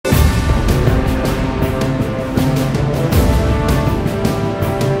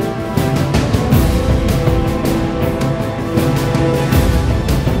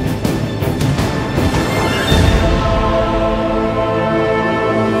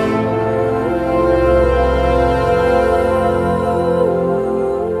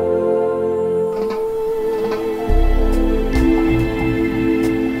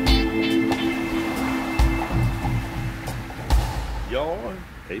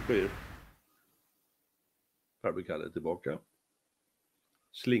Hej på er. Farbror Kalle är tillbaka.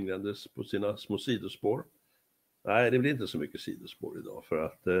 Slingrandes på sina små sidospår. Nej, det blir inte så mycket sidospår idag för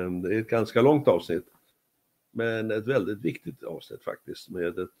att det är ett ganska långt avsnitt. Men ett väldigt viktigt avsnitt faktiskt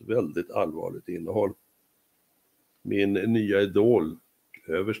med ett väldigt allvarligt innehåll. Min nya idol,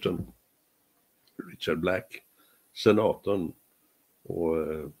 Översten, Richard Black, senatorn och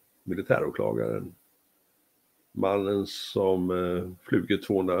militäråklagaren. Mannen som flugit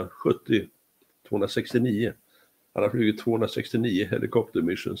 269. Han har flugit 269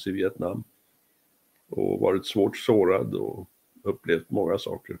 helikoptermissions i Vietnam. Och varit svårt sårad och upplevt många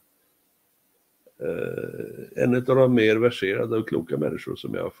saker. En av de mer verserade och kloka människor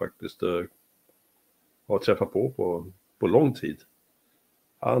som jag faktiskt har träffat på lång tid.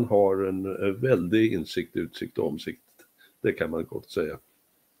 Han har en väldig insikt, utsikt och omsikt. Det kan man gott säga.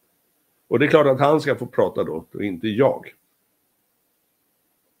 Och det är klart att han ska få prata då, och inte jag.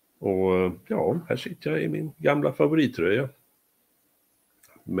 Och ja, här sitter jag i min gamla favorittröja.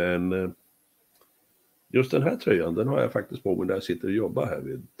 Men just den här tröjan, den har jag faktiskt på mig när jag sitter och jobbar här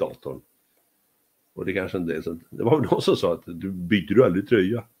vid datorn. Och det kanske inte är så, det var väl någon som sa att byter du aldrig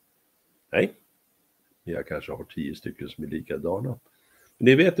tröja? Nej, jag kanske har 10 stycken som är likadana. Men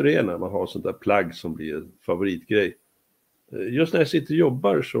det vet du det är när man har sånt där plagg som blir en favoritgrej. Just när jag sitter och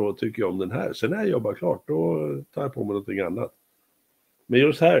jobbar så tycker jag om den här. Sen när jag jobbar klart, då tar jag på mig någonting annat. Men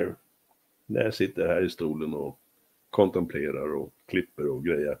just här, när jag sitter här i stolen och kontemplerar och klipper och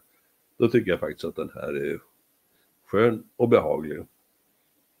grejer, då tycker jag faktiskt att den här är skön och behaglig.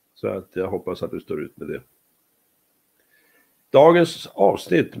 Så att jag hoppas att du står ut med det. Dagens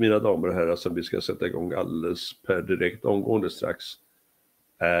avsnitt, mina damer och herrar, som vi ska sätta igång alldeles per direkt omgående strax,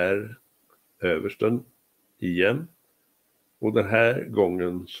 är Översten igen. Och den här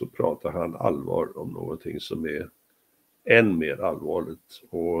gången så pratar han allvar om någonting som är än mer allvarligt.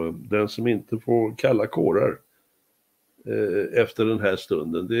 Och den som inte får kalla kårar efter den här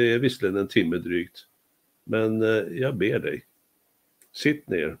stunden, det är visserligen en timme drygt. Men jag ber dig, sitt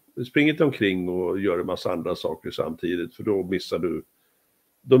ner. Spring inte omkring och gör en massa andra saker samtidigt, för då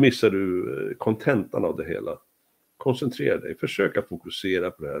missar du kontentan av det hela. Koncentrera dig, försök att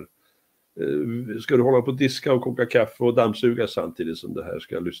fokusera på det här. Ska du hålla på att diska och koka kaffe och dammsuga samtidigt som det här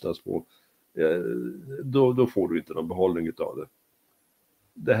ska lyssnas på, då får du inte någon behållning av det.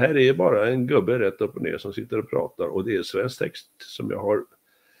 Det här är bara en gubbe rätt upp och ner som sitter och pratar, och det är svensk text som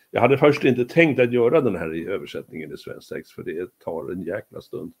jag hade först inte tänkt att göra den här i översättningen i svensk text, för det tar en jäkla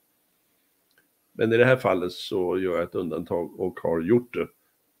stund. Men i det här fallet så gör jag ett undantag och har gjort det.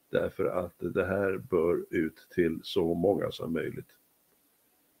 Därför att det här bör ut till så många som möjligt.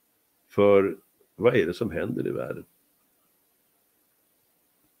 För vad är det som händer i världen?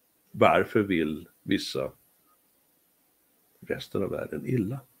 Varför vill vissa resten av världen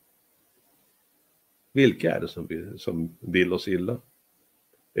illa? Vilka är det som vill oss illa?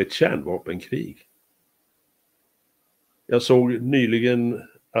 Ett kärnvapenkrig. Jag såg nyligen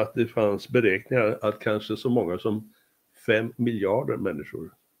att det fanns beräkningar att kanske så många som 5 miljarder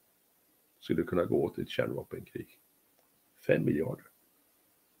människor skulle kunna gå till ett kärnvapenkrig. 5 miljarder.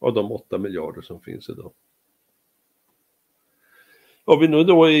 Av de 8 miljarder som finns idag. Och vi nu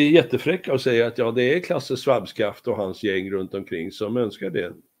då är jättefräcka och säger att ja, det är Klasse Svabskaft och hans gäng runt omkring som önskar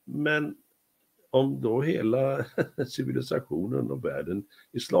det. Men om då hela civilisationen och världen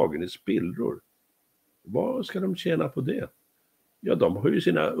är slagen i spillror, vad ska de tjäna på det? Ja, de har ju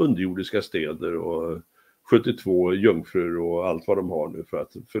sina underjordiska städer och 72 jungfrur och allt vad de har nu för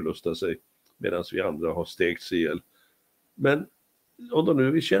att förlusta sig, medan vi andra har stegts ihjäl. Men om de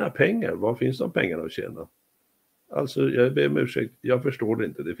nu vill tjäna pengar, vad finns de pengarna att tjäna? Alltså, jag ber om ursäkt, jag förstår det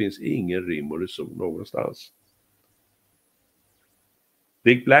inte. Det finns ingen rim och reson någonstans.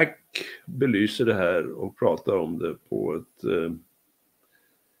 Dick Black belyser det här och pratar om det på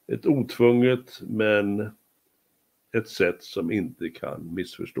ett otvunget men ett sätt som inte kan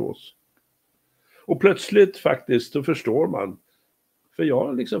missförstås. Och plötsligt faktiskt så förstår man, för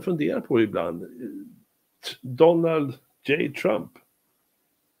jag liksom funderar på ibland, Donald J. Trump,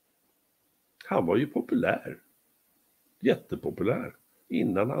 han var ju populär, jättepopulär,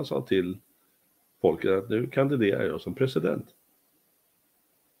 innan han sa till folket att nu kandiderar jag som president.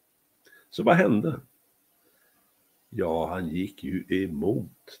 Så vad hände? Ja, han gick ju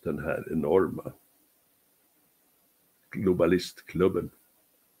emot den här enorma globalistklubben.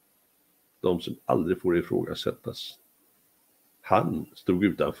 De som aldrig får ifrågasättas. Han stod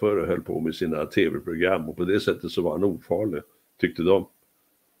utanför och höll på med sina tv-program, och på det sättet så var han ofarlig, tyckte de.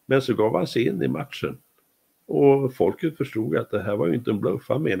 Men så gav han sig in i matchen. Och folket förstod att det här var ju inte en bluff,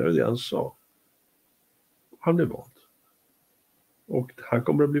 han menade det han sa. Han blev vald. Och han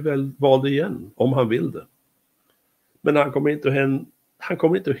kommer att bli vald igen om han vill det. Men han kommer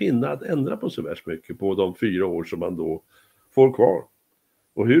inte att hinna att ändra på så värst mycket på de 4 år som han då får kvar.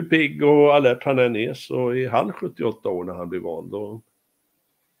 Och hur pigg och alert han än är, så är han 78 år när han blir vald. Och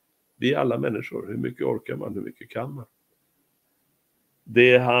vi är alla människor. Hur mycket orkar man? Hur mycket kan man?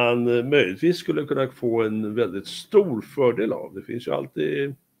 Det han möjligtvis skulle kunna få en väldigt stor fördel av. Det finns ju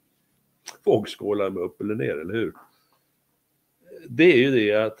alltid vågskålar med upp eller ner, eller hur? Det är ju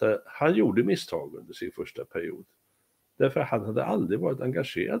det att han gjorde misstag under sin första period. Därför han hade aldrig varit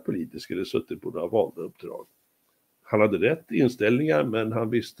engagerad politiskt eller suttit på några valda uppdrag. Han hade rätt inställningar, men han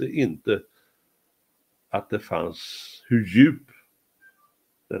visste inte att det fanns hur djup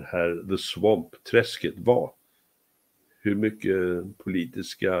den här The Swamp-träsket var. Hur mycket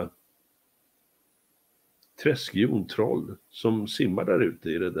politiska träskjontroll som simmar där ute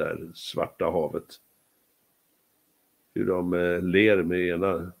i det där svarta havet. Hur de ler med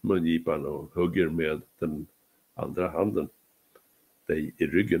ena mungipan och hugger med den andra handen dig i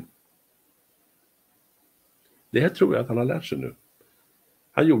ryggen. Det här tror jag att han har lärt sig nu.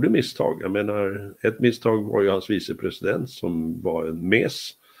 Han gjorde misstag. Jag menar, ett misstag var ju hans vicepresident som var en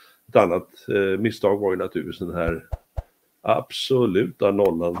mes. Ett annat misstag var ju naturligtvis den här absoluta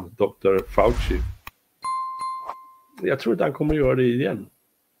nollan, Dr. Fauci. Jag tror inte han kommer att göra det igen.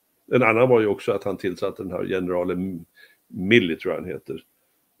 En annan var ju också att han tillsatte den här generalen Milley, tror jag han heter.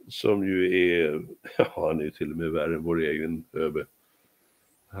 Som ju är, ja, han är ju till och med värre än vår egen över.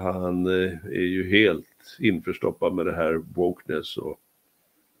 Han är ju helt införstoppad med det här wokeness och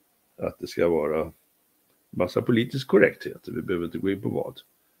att det ska vara massa politisk korrekthet. Vi behöver inte gå in på vad.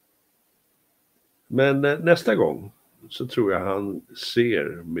 Men nästa gång så tror jag han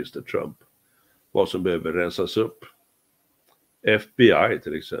ser Mr. Trump vad som behöver rensas upp. FBI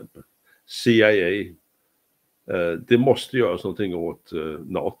till exempel. CIA. Det måste göras någonting åt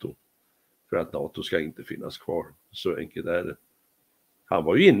NATO. För att NATO ska inte finnas kvar. Så enkelt är det. Han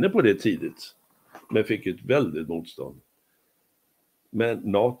var ju inne på det tidigt. Men fick ett väldigt motstånd. Men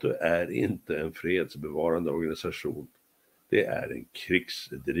NATO är inte en fredsbevarande organisation. Det är en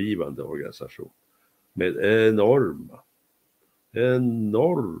krigsdrivande organisation. Med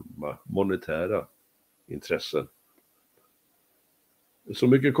enorma monetära intressen. Så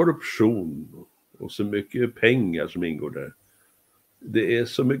mycket korruption och så mycket pengar som ingår där. Det är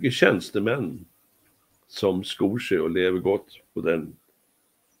så mycket tjänstemän som skor sig och lever gott på den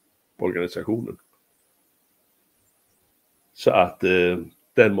organisationen. Så att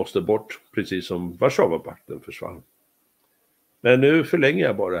den måste bort, precis som Warszawapakten försvann. Men nu förlänger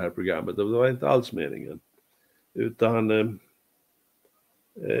jag bara det här programmet, och det var inte alls meningen. Utan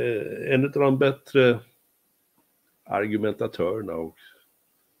en av de bättre argumentatörerna och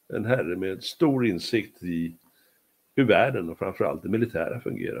en herre med stor insikt i hur världen och framförallt det militära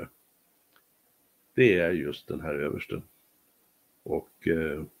fungerar. Det är just den här översten. Och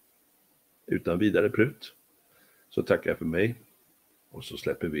utan vidare prut så tackar jag för mig, och så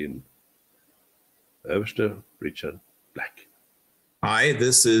släpper vi in överste Richard Black. Hi,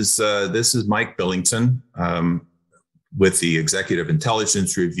 this is Mike Billington with the Executive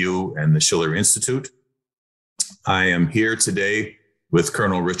Intelligence Review and the Schiller Institute. I am here today with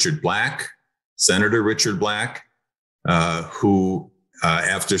Colonel Richard Black, Senator Richard Black, who,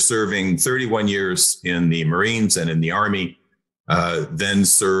 after serving 31 years in the Marines and in the Army, then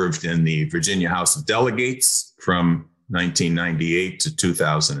served in the Virginia House of Delegates from 1998 to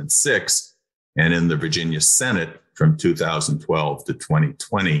 2006, and in the Virginia Senate from 2012 to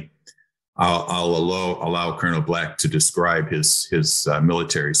 2020. I'll allow Colonel Black to describe his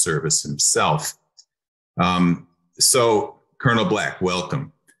military service himself. So, Colonel Black,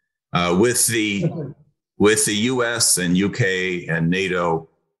 welcome. With the U.S. and U.K. and NATO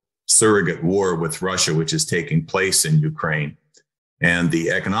surrogate war with Russia, which is taking place in Ukraine, and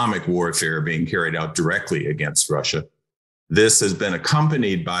the economic warfare being carried out directly against Russia, this has been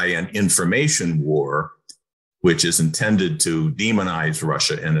accompanied by an information war, which is intended to demonize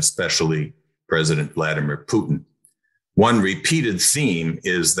Russia and especially President Vladimir Putin. One repeated theme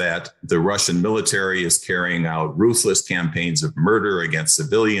is that the Russian military is carrying out ruthless campaigns of murder against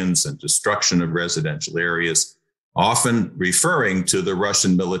civilians and destruction of residential areas, often referring to the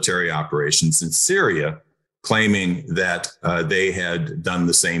Russian military operations in Syria, claiming that they had done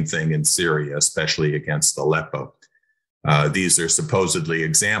the same thing in Syria, especially against Aleppo. These are supposedly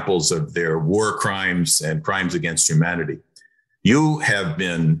examples of their war crimes and crimes against humanity. You have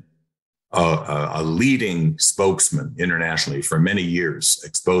been a leading spokesman internationally for many years,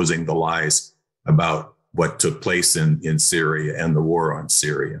 exposing the lies about what took place in Syria and the war on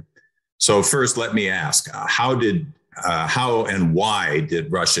Syria. So first, let me ask, how did how and why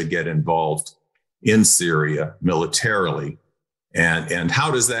did Russia get involved in Syria militarily? And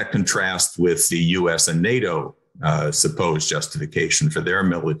how does that contrast with the US and NATO supposed justification for their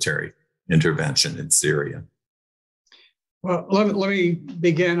military intervention in Syria? Well, let me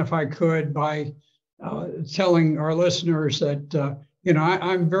begin, if I could, by telling our listeners that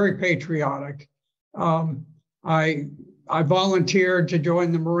I'm very patriotic. I volunteered to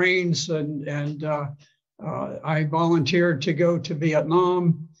join the Marines, and I volunteered to go to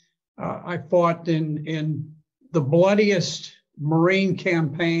Vietnam. I fought in the bloodiest Marine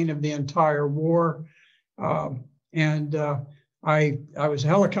campaign of the entire war, and I was a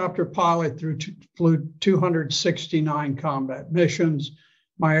helicopter pilot, flew 269 combat missions.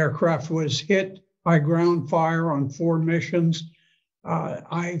 My aircraft was hit by ground fire on 4 missions.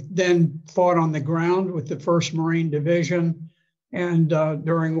 I then fought on the ground with the 1st Marine Division. And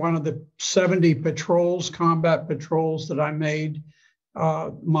during one of the 70 combat patrols that I made,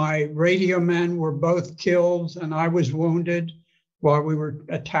 my radio men were both killed and I was wounded while we were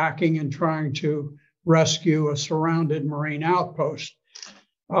attacking and trying to rescue a surrounded Marine outpost.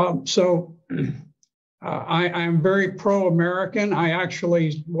 So I am very pro-American. I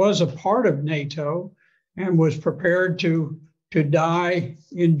actually was a part of NATO and was prepared to die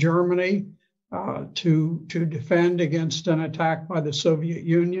in Germany to defend against an attack by the Soviet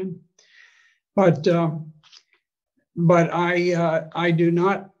Union. But I do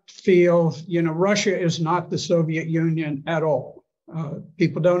not feel, Russia is not the Soviet Union at all.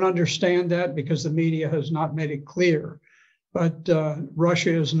 People don't understand that because the media has not made it clear. But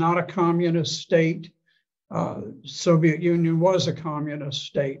Russia is not a communist state. Soviet Union was a communist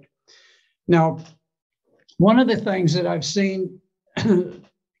state. Now, one of the things that I've seen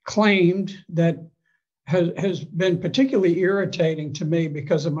claimed that has been particularly irritating to me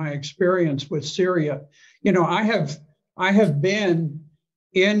because of my experience with Syria, I have been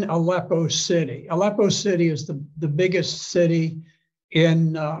in Aleppo City. Aleppo City is the biggest city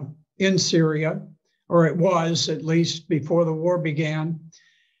in Syria, or it was at least before the war began.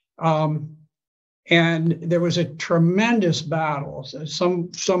 And there was a tremendous battle.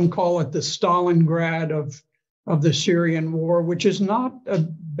 Some call it the Stalingrad of the Syrian war, which is not a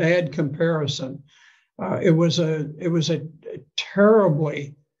bad comparison. It was a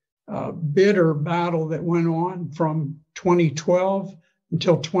terribly bitter battle that went on from 2012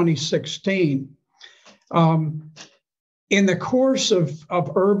 until 2016. In the course of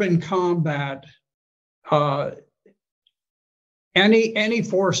urban combat, any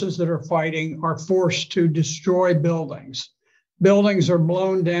forces that are fighting are forced to destroy buildings. Buildings are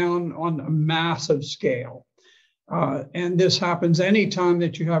blown down on a massive scale. And this happens anytime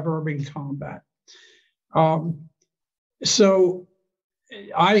that you have urban combat. So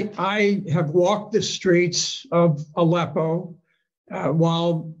I have walked the streets of Aleppo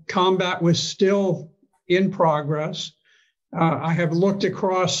while combat was still in progress. I have looked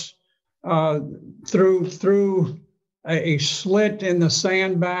across through a slit in the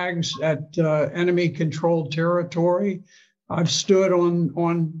sandbags at enemy-controlled territory. I've stood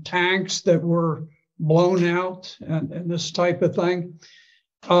on tanks that were blown out and this type of thing.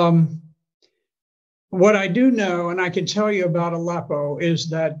 What I do know, and I can tell you about Aleppo, is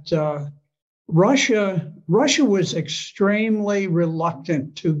that Russia was extremely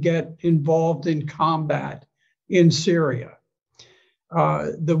reluctant to get involved in combat in Syria.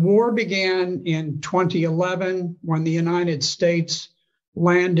 The war began in 2011 when the United States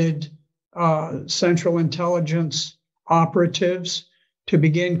landed Central Intelligence operatives to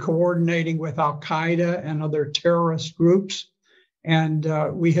begin coordinating with Al-Qaeda and other terrorist groups. And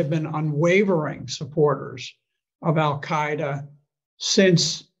we have been unwavering supporters of Al-Qaeda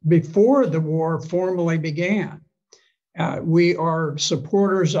since before the war formally began. We are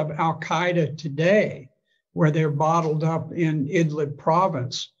supporters of Al-Qaeda today, where they're bottled up in Idlib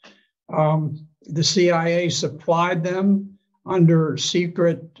province. The CIA supplied them under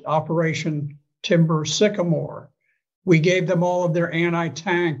secret Operation Timber Sycamore. We gave them all of their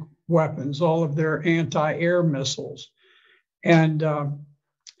anti-tank weapons, all of their anti-air missiles. And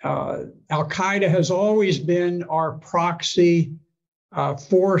Al-Qaeda has always been our proxy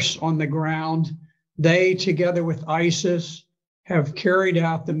force on the ground. They, together with ISIS, have carried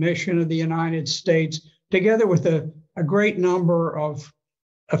out the mission of the United States, together with a great number of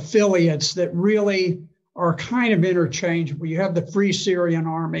affiliates that really are kind of interchangeable. You have the Free Syrian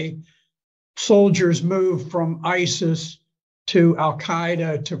Army. Soldiers move from ISIS to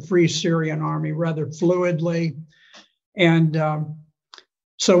Al-Qaeda to Free Syrian Army rather fluidly. And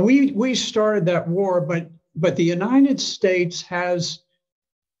so we started that war, but the United States has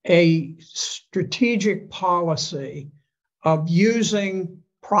a strategic policy of using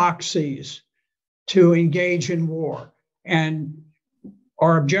proxies to engage in war. And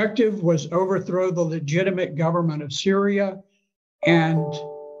our objective was overthrow the legitimate government of Syria. And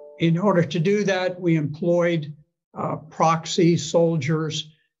in order to do that, we employed proxy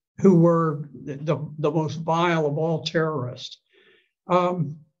soldiers who were the most vile of all terrorists.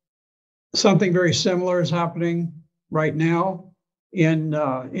 Something very similar is happening right now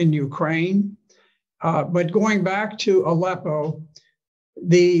in Ukraine. But going back to Aleppo,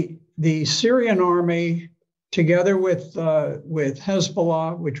 the Syrian army, together with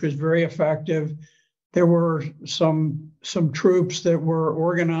Hezbollah, which was very effective, there were some troops that were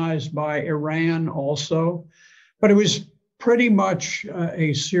organized by Iran also, but it was pretty much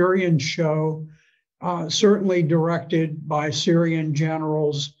a Syrian show, certainly directed by Syrian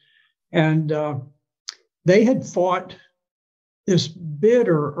generals. And they had fought this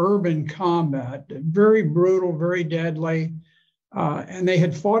bitter urban combat, very brutal, very deadly. And they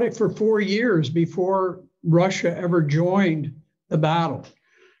had fought it for 4 years before Russia ever joined the battle.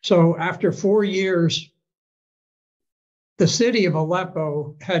 So after 4 years, the city of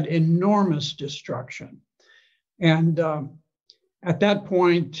Aleppo had enormous destruction. And at that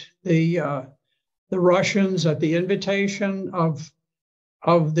point, the Russians, at the invitation of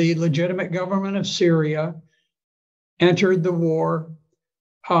the legitimate government of Syria, entered the war.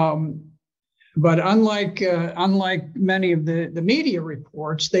 But unlike many of the media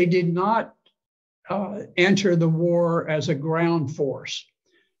reports, they did not enter the war as a ground force.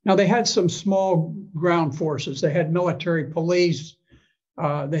 Now, they had some small ground forces. They had military police.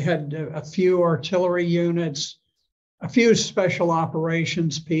 They had a few artillery units, a few special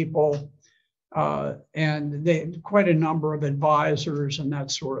operations people, and they had quite a number of advisors and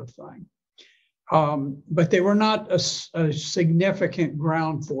that sort of thing. But they were not a significant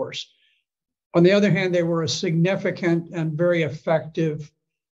ground force. On the other hand, they were a significant and very effective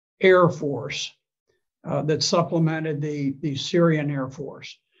air force that supplemented the Syrian Air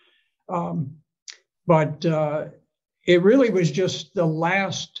Force. But it really was just the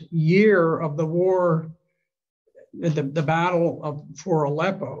last year of the war, the battle for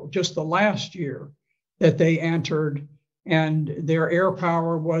Aleppo, just the last year that they entered, and their air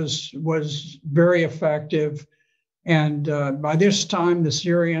power was very effective. And by this time, the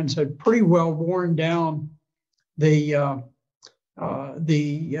Syrians had pretty well worn down the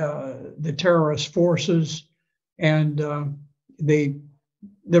terrorist forces, and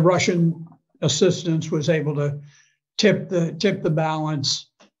the Russian assistance was able to tip the balance,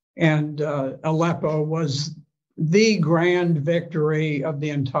 and Aleppo was the grand victory of the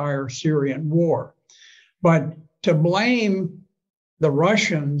entire Syrian war. But to blame the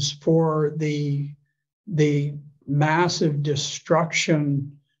Russians for the massive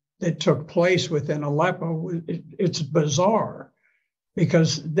destruction that took place within Aleppo, it's bizarre,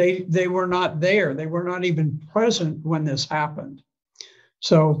 because they were not there. They were not even present when this happened.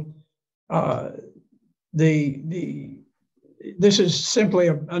 So this is simply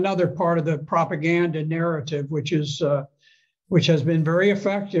another part of the propaganda narrative, which has been very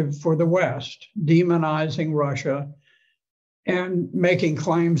effective for the West, demonizing Russia and making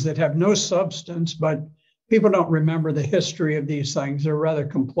claims that have no substance, but people don't remember the history of these things. They're rather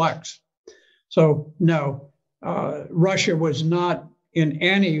complex. So no, Russia was not in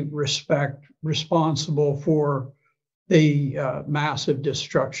any respect responsible for the massive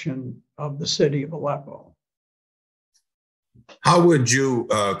destruction of the city of Aleppo. How would you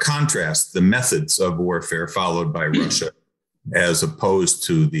contrast the methods of warfare followed by Russia as opposed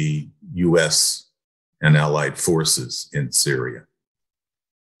to the U.S. and allied forces in Syria?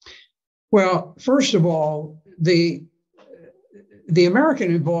 Well, first of all, the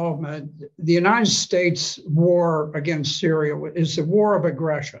American involvement, the United States war against Syria is a war of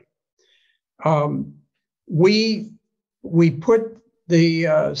aggression. We put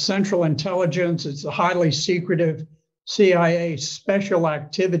the Central Intelligence, it's a highly secretive CIA Special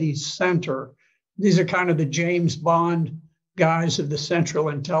Activities Center. These are kind of the James Bond guys of the Central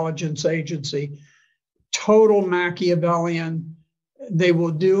Intelligence Agency. Total Machiavellian. They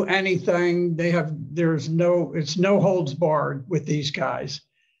will do anything. It's no holds barred with these guys.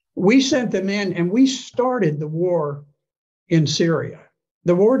 We sent them in and we started the war in Syria.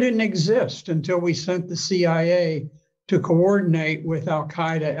 The war didn't exist until we sent the CIA to coordinate with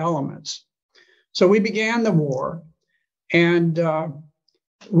al-Qaeda elements. So we began the war, and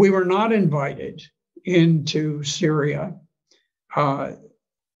we were not invited into Syria.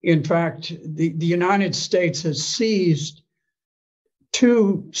 In fact, the United States has seized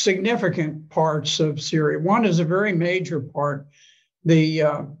two significant parts of Syria. One is a very major part,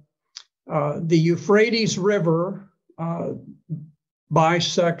 The Euphrates River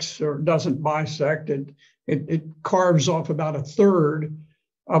bisects or doesn't bisect. It carves off about a third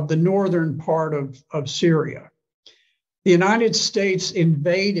of the northern part of Syria. The United States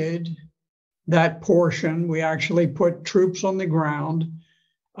invaded that portion. We actually put troops on the ground,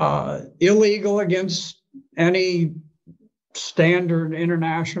 illegal against any standard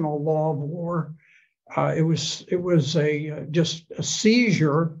international law of war. It was just a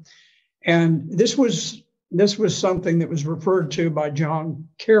seizure, and this was something that was referred to by John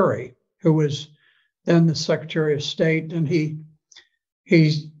Kerry, who was then the Secretary of State, and he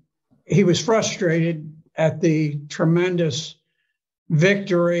was frustrated at the tremendous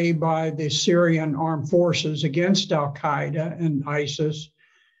victory by the Syrian armed forces against Al-Qaeda and ISIS.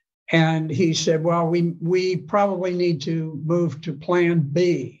 And he said, well, we probably need to move to Plan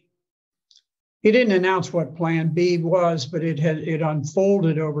B. He didn't announce what Plan B was, but it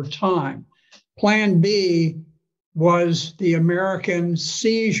unfolded over time. Plan B was the American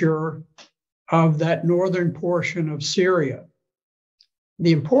seizure of that northern portion of Syria.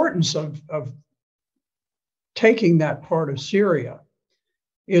 The importance of taking that part of Syria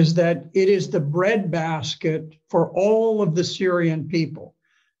is that it is the breadbasket for all of the Syrian people.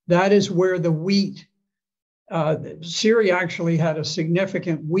 That is where the wheat, Syria actually had a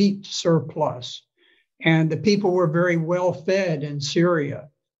significant wheat surplus, and the people were very well fed in Syria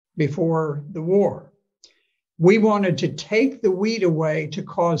before the war. We wanted to take the wheat away to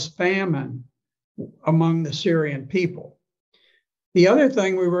cause famine among the Syrian people. The other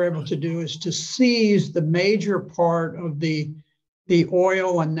thing we were able to do is to seize the major part of the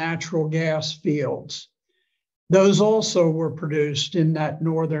oil and natural gas fields. Those also were produced in that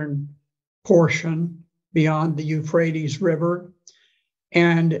northern portion beyond the Euphrates River.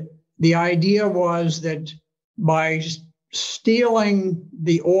 And the idea was that by stealing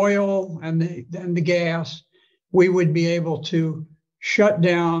the oil and the gas, we would be able to shut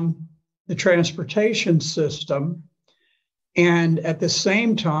down the transportation system. And at the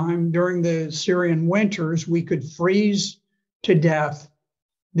same time, during the Syrian winters, we could freeze to death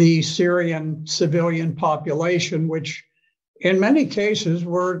the Syrian civilian population, which in many cases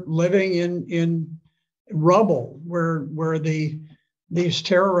were living in rubble, where these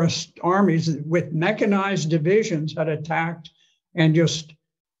terrorist armies with mechanized divisions had attacked and just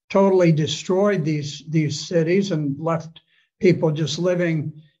totally destroyed these cities and left people just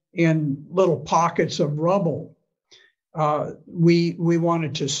living in little pockets of rubble. We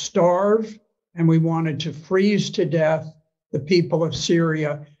wanted to starve, and we wanted to freeze to death the people of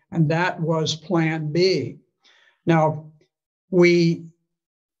Syria, and that was Plan B. Now, we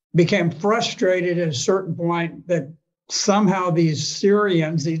became frustrated at a certain point that somehow these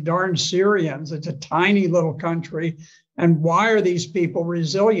Syrians, these darn Syrians, it's a tiny little country, and why are these people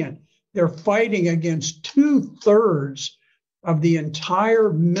resilient? They're fighting against 2/3 of the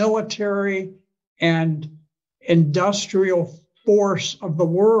entire military and industrial force of the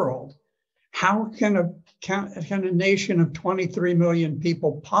world. How can a nation of 23 million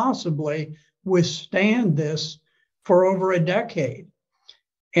people possibly withstand this for over a decade?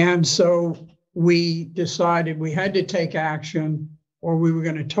 And so we decided we had to take action or we were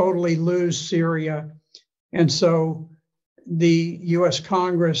going to totally lose Syria. And so the US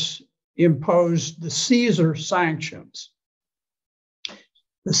Congress imposed the Caesar sanctions.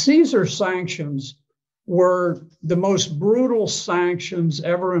 The Caesar sanctions were the most brutal sanctions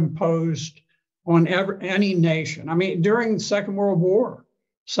ever imposed on any nation. I mean, during the Second World War,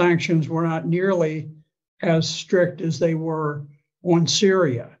 sanctions were not nearly as strict as they were on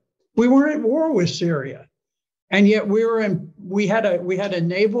Syria. We weren't at war with Syria, and yet we had a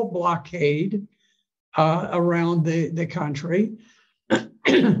naval blockade around the country.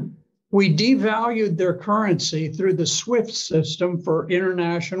 We devalued their currency through the SWIFT system for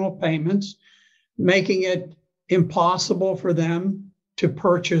international payments, making it impossible for them to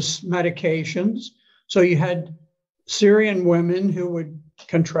purchase medications. So you had Syrian women who would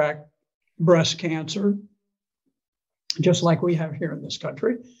contract breast cancer, just like we have here in this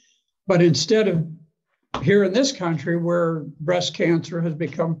country. But instead of here in this country, where breast cancer has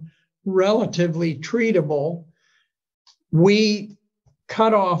become relatively treatable, we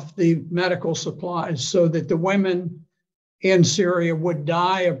cut off the medical supplies so that the women in Syria would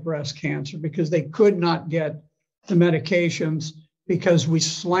die of breast cancer because they could not get the medications because we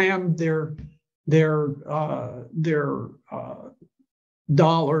slammed their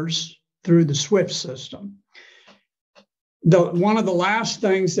dollars through the SWIFT system. One of the last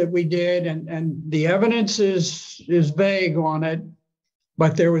things that we did, and the evidence is vague on it,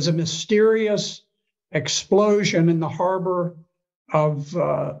 but there was a mysterious explosion in the harbor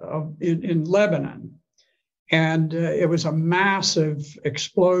in Lebanon. And it was a massive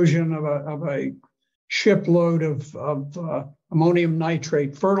explosion of a shipload of ammonium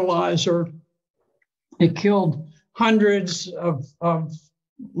nitrate fertilizer. It killed hundreds of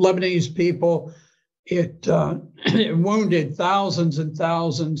Lebanese people. It wounded thousands and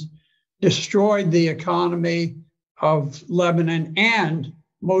thousands, destroyed the economy of Lebanon, and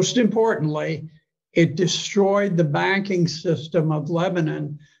most importantly, it destroyed the banking system of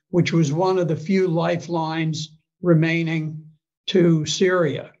Lebanon, which was one of the few lifelines remaining to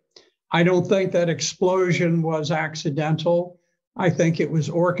Syria. I don't think that explosion was accidental. I think it was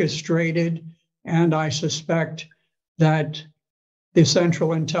orchestrated, and I suspect that the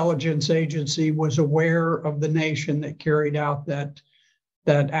Central Intelligence Agency was aware of the nation that carried out that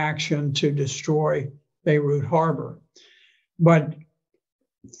action to destroy Beirut Harbor. But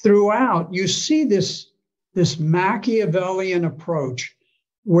throughout, you see this Machiavellian approach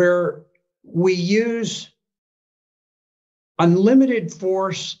where we use unlimited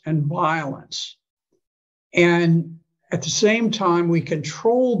force and violence. And at the same time, we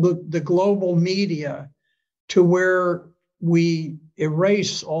control the global media to where we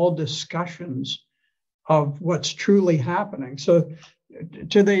erase all discussions of what's truly happening. So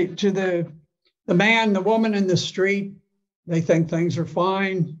to the man, the woman in the street, they think things are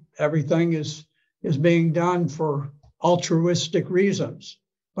fine. Everything is being done for altruistic reasons,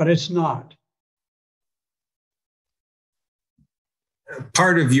 but it's not.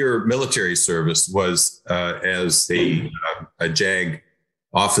 Part of your military service was as a JAG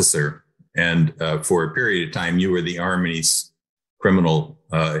officer, and for a period of time, you were the Army's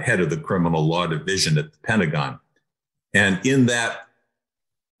head of the criminal law division at the Pentagon. And in that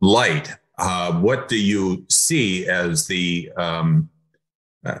light, what do you see as the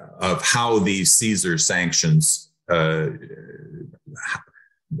of how these Caesar sanctions?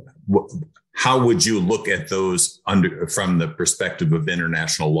 How would you look at those from the perspective of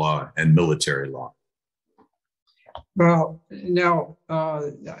international law and military law? Well, now,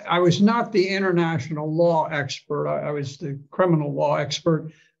 I was not the international law expert. I was the criminal law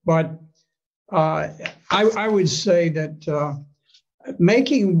expert. But I would say that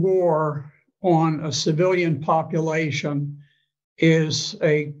making war on a civilian population is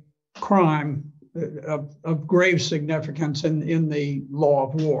a crime of grave significance in the law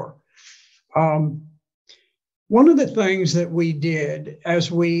of war. One of the things that we did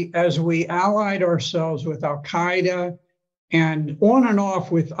as we allied ourselves with Al Qaeda and on and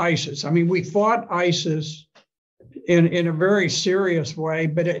off with ISIS. I mean, we fought ISIS in a very serious way,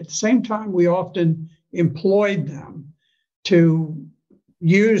 but at the same time, we often employed them to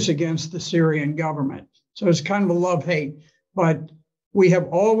use against the Syrian government. So it's kind of a love-hate, but we have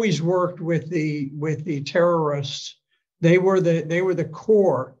always worked with the terrorists. They were the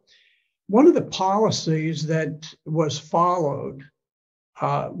core. One of the policies that was followed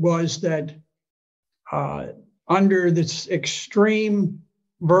was that under this extreme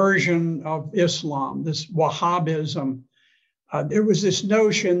version of Islam, this Wahhabism, there was this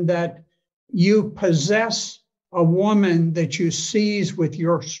notion that you possess a woman that you seize with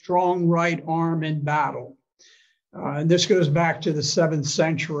your strong right arm in battle. This goes back to the 7th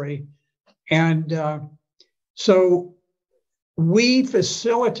century. And so we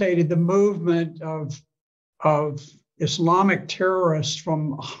facilitated the movement of Islamic terrorists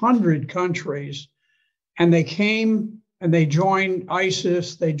from 100 countries. And they came and they joined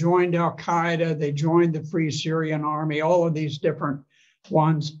ISIS, they joined Al Qaeda, they joined the Free Syrian Army, all of these different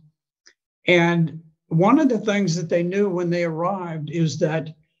ones. And one of the things that they knew when they arrived is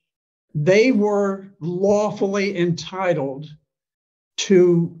that they were lawfully entitled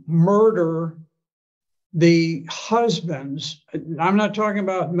to murder the husbands. I'm not talking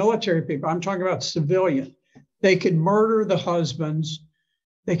about military people, I'm talking about civilian. They could murder the husbands,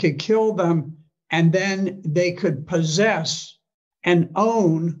 they could kill them, and then they could possess and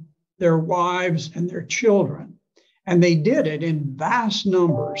own their wives and their children. And they did it in vast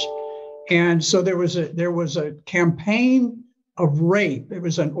numbers. And so there was a campaign of rape. It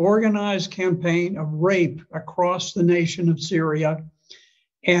was an organized campaign of rape across the nation of Syria.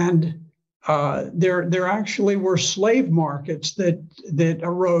 And there actually were slave markets that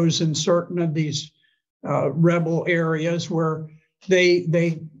arose in certain of these rebel areas where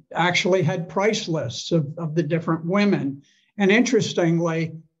they actually had price lists of the different women. And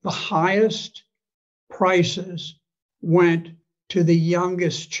interestingly, the highest prices went to the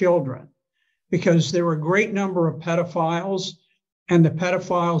youngest children because there were a great number of pedophiles, and the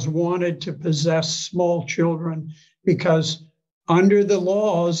pedophiles wanted to possess small children because under the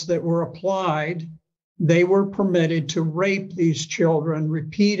laws that were applied, they were permitted to rape these children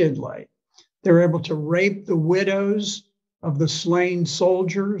repeatedly. They were able to rape the widows of the slain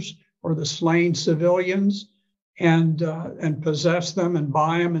soldiers or the slain civilians and possess them and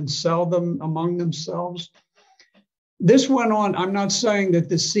buy them and sell them among themselves. This went on. I'm not saying that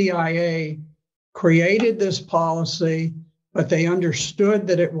the CIA created this policy, but they understood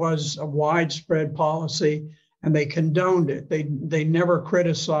that it was a widespread policy and they condoned it. They never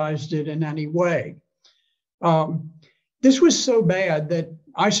criticized it in any way. This was so bad that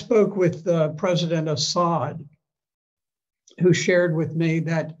I spoke with President Assad, who shared with me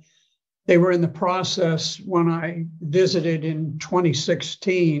that they were in the process when I visited in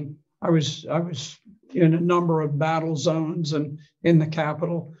 2016. I was in a number of battle zones and in the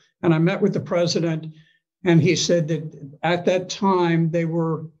capital, and I met with the president, and he said that at that time they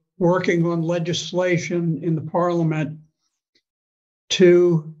were working on legislation in the parliament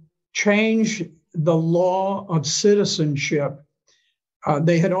to change the law of citizenship.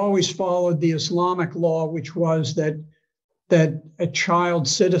 They had always followed the Islamic law, which was that a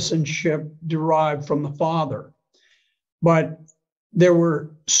child's citizenship derived from the father. But there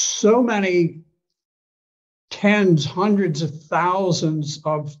were so many tens, hundreds of thousands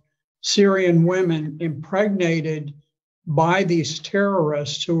of Syrian women impregnated by these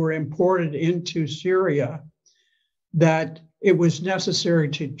terrorists who were imported into Syria that it was necessary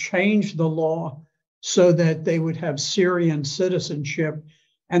to change the law so that they would have Syrian citizenship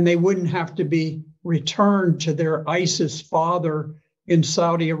and they wouldn't have to be returned to their ISIS father in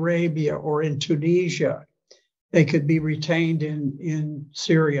Saudi Arabia or in Tunisia. They could be retained in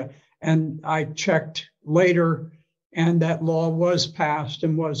Syria. And I checked later, and that law was passed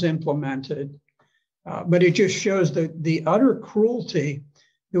and was implemented. But it just shows the utter cruelty.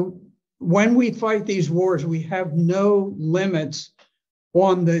 When we fight these wars, we have no limits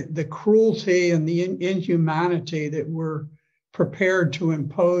on the cruelty and the inhumanity that we're prepared to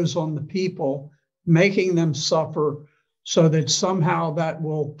impose on the people, making them suffer so that somehow that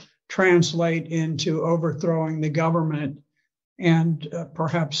will translate into overthrowing the government and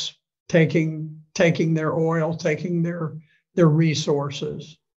perhaps taking their oil, taking their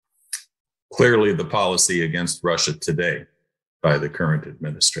resources. Clearly the policy against Russia today by the current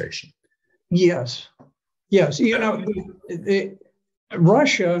administration. Yes. You know,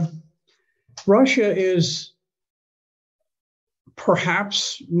 Russia is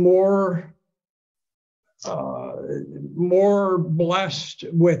perhaps more blessed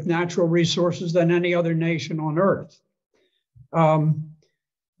with natural resources than any other nation on earth.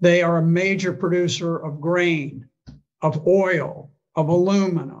 They are a major producer of grain, of oil, of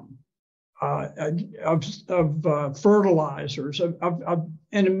aluminum, of fertilizers, of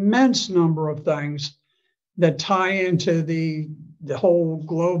an immense number of things that tie into the whole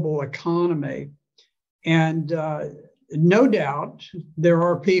global economy. And no doubt there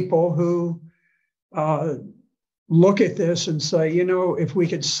are people who look at this and say, you know, if we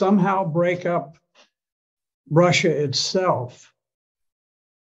could somehow break up Russia itself,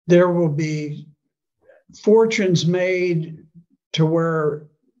 there will be fortunes made to where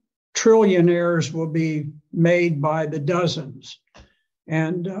trillionaires will be made by the dozens.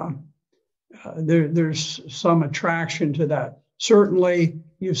 And there's some attraction to that. Certainly,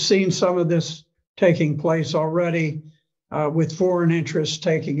 you've seen some of this taking place already with foreign interests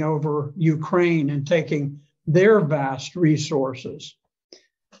taking over Ukraine and taking their vast resources.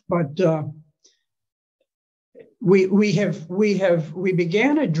 But we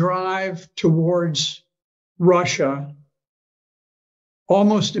began a drive towards Russia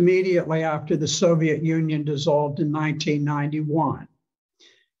almost immediately after the Soviet Union dissolved in 1991.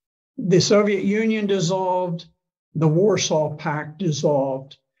 The Soviet Union dissolved, the Warsaw Pact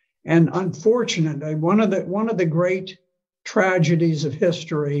dissolved, and unfortunately, one of the great tragedies of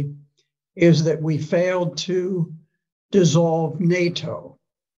history is that we failed to dissolve NATO.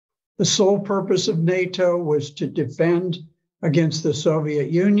 The sole purpose of NATO was to defend against the Soviet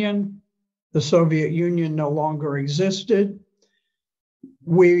Union. The Soviet Union no longer existed.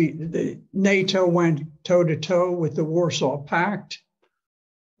 NATO went toe-to-toe with the Warsaw Pact.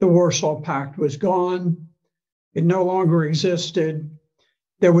 The Warsaw Pact was gone. It no longer existed.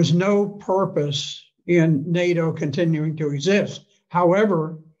 There was no purpose in NATO continuing to exist.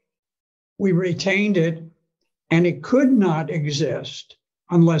 However, we retained it, and it could not exist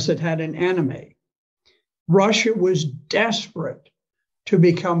unless it had an enemy. Russia was desperate to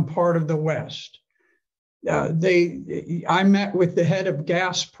become part of the West. I met with the head of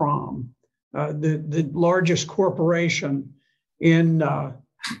Gazprom, the largest corporation in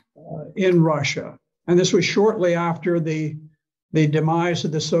Russia. And this was shortly after the demise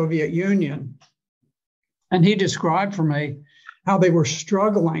of the Soviet Union. And he described for me how they were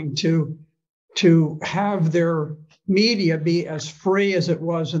struggling to have their media be as free as it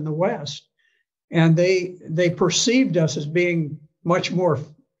was in the West. And they perceived us as being much more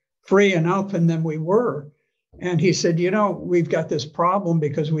free and open than we were. And he said, we've got this problem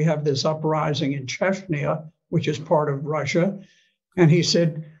because we have this uprising in Chechnya, which is part of Russia. And he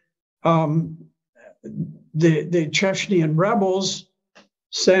said, the Chechnyan rebels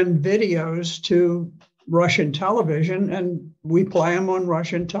send videos to Russian television, and we play them on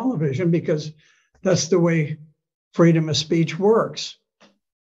Russian television because that's the way freedom of speech works.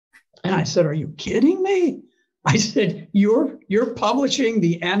 And I said, are you kidding me? I said, you're publishing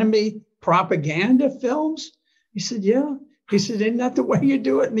the enemy propaganda films? He said, yeah. He said, isn't that the way you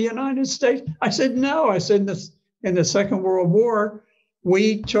do it in the United States? I said, no. I said, in the Second World War,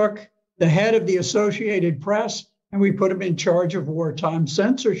 we took the head of the Associated Press and we put him in charge of wartime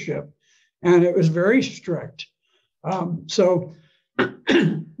censorship. And it was very strict. But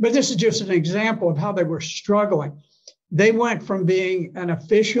this is just an example of how they were struggling. They went from being an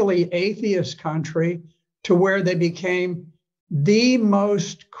officially atheist country to where they became the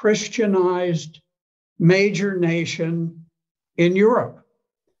most Christianized major nation in Europe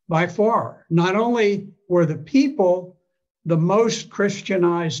by far. Not only were the people the most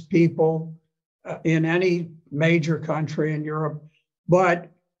Christianized people in any major country in Europe,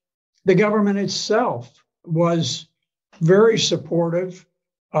 but the government itself was very supportive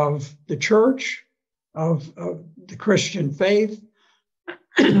of the church, of the Christian faith.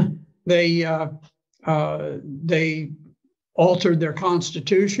 They altered their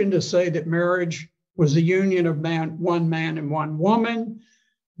constitution to say that marriage was the union of one man and one woman.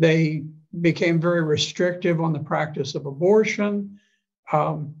 They became very restrictive on the practice of abortion.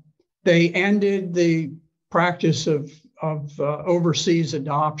 They ended the practice of overseas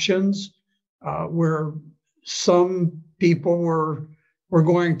adoptions, where some people were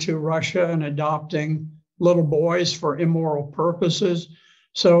going to Russia and adopting little boys for immoral purposes.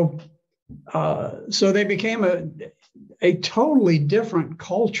 So they became a totally different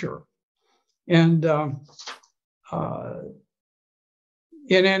culture. And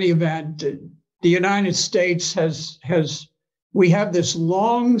in any event, the United States we have this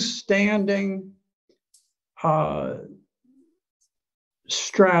long-standing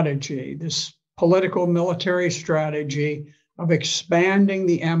strategy, this political military strategy of expanding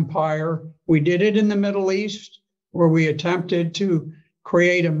the empire. We did it in the Middle East, where we attempted to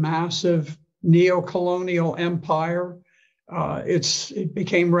create a massive neo-colonial empire. It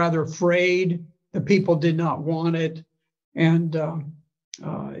became rather frayed. The people did not want it. And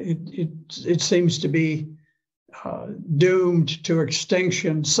it seems to be doomed to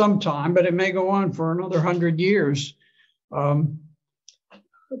extinction sometime, but it may go on for another 100 years.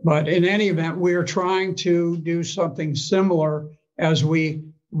 But in any event, we are trying to do something similar as we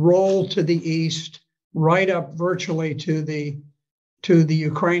roll to the east, right up virtually to the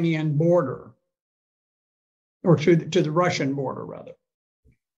Ukrainian border, or to the Russian border, rather.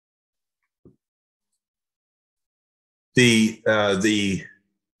 The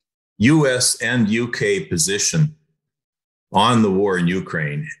U.S. and U.K. position on the war in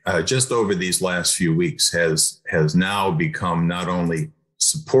Ukraine, just over these last few weeks, has now become not only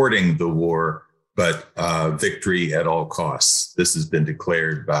supporting the war, but victory at all costs. This has been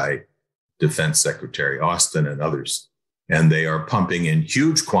declared by Defense Secretary Austin and others, and they are pumping in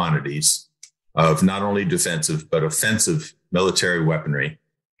huge quantities of not only defensive but offensive military weaponry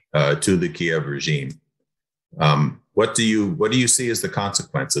to the Kiev regime. What do you see as the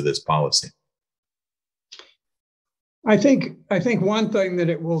consequence of this policy? I think one thing that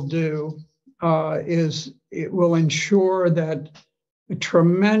it will do is it will ensure that a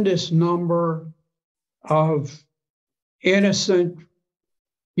tremendous number of innocent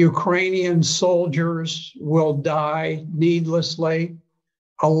Ukrainian soldiers will die needlessly.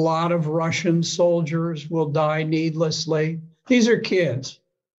 A lot of Russian soldiers will die needlessly. These are kids.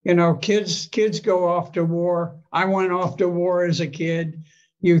 Kids go off to war. I went off to war as a kid.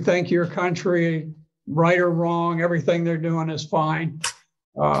 You think your country, right or wrong, everything they're doing is fine.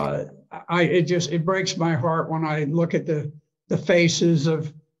 It breaks my heart when I look at the faces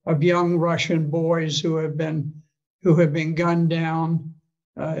of young Russian boys who have been gunned down,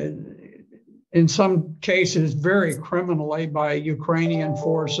 in some cases very criminally, by Ukrainian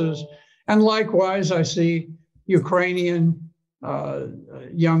forces. And likewise, I see Ukrainian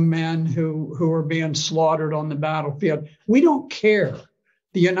young men who are being slaughtered on the battlefield. We don't care.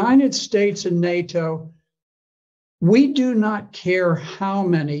 The United States and NATO, we do not care how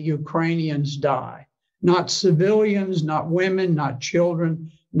many Ukrainians die. Not civilians, not women, not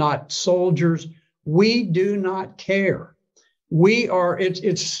children, not soldiers. We do not care. We are.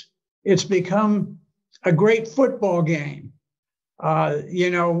 It's become a great football game.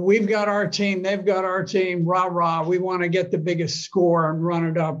 We've got our team, they've got our team. Rah rah. We want to get the biggest score and run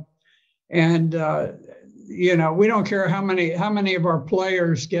it up. And we don't care how many of our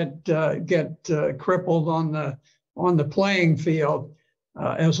players get crippled on the playing field,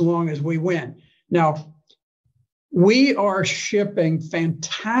 as long as we win. Now, we are shipping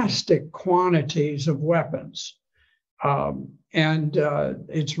fantastic quantities of weapons, and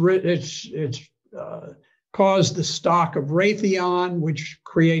it's caused the stock of Raytheon, which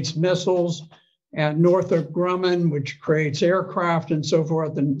creates missiles, and Northrop Grumman, which creates aircraft and so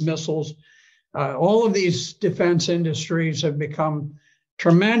forth, and missiles. All of these defense industries have become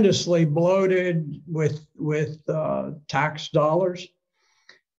tremendously bloated with tax dollars.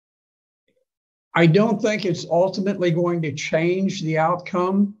 I don't think it's ultimately going to change the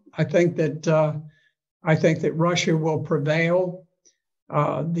outcome. I think that Russia will prevail.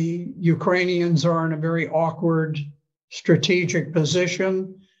 The Ukrainians are in a very awkward strategic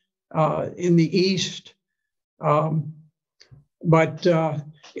position in the east, but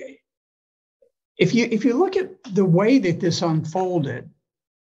if you look at the way that this unfolded,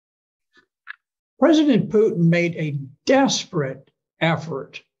 President Putin made a desperate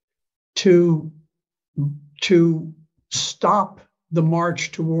effort to stop the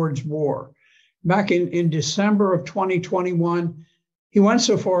march towards war. Back in December of 2021, he went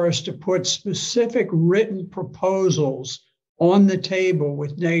so far as to put specific written proposals on the table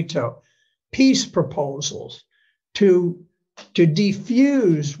with NATO, peace proposals to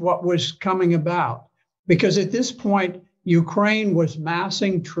defuse what was coming about. Because at this point, Ukraine was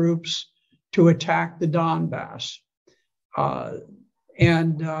massing troops to attack the Donbass.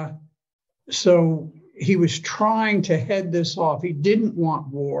 So he was trying to head this off. He didn't want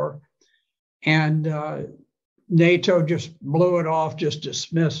war. And NATO just blew it off, just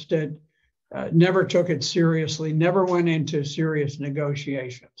dismissed it, never took it seriously, never went into serious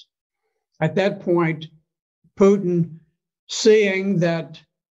negotiations. At that point, Putin, seeing that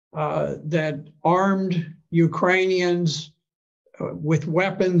armed Ukrainians with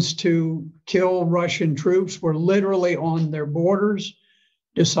weapons to kill Russian troops were literally on their borders,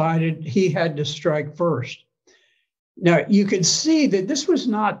 decided he had to strike first. Now, you could see that this was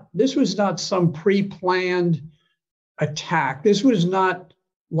not some pre-planned attack. This was not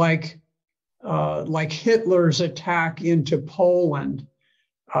like Hitler's attack into Poland,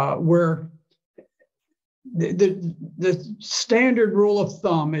 where the standard rule of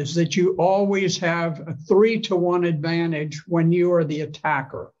thumb is that you always have a 3-to-1 advantage when you are the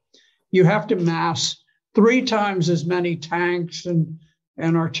attacker. You have to mass 3 times as many tanks and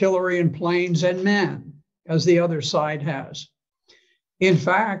artillery and planes and men as the other side has. In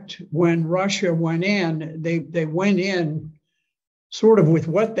fact, when Russia went in, they went in sort of with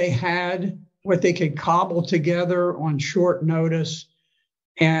what they had, what they could cobble together on short notice,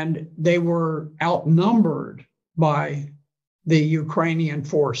 and they were outnumbered by the Ukrainian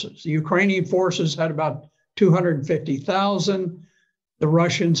forces. The Ukrainian forces had about 250,000. The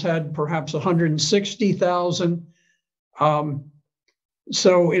Russians had perhaps 160,000.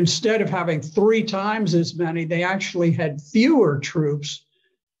 So instead of having 3 times as many, they actually had fewer troops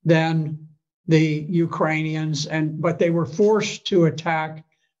than the Ukrainians, but they were forced to attack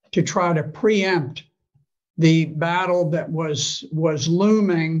to try to preempt the battle that was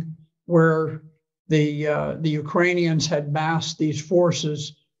looming, where the Ukrainians had massed these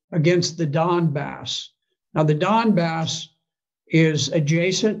forces against the Donbass. Now, the Donbass is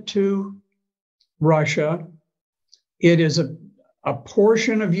adjacent to Russia. It is a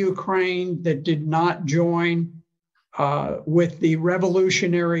portion of Ukraine that did not join with the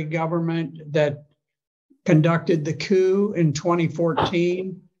revolutionary government that conducted the coup in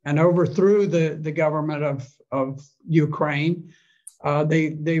 2014 and overthrew the government of Ukraine.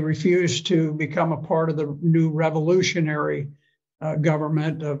 They refused to become a part of the new revolutionary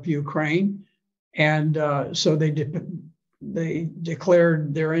government of Ukraine. And so they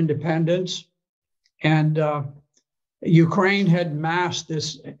declared their independence. And Ukraine had massed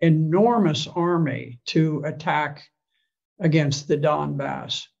this enormous army to attack against the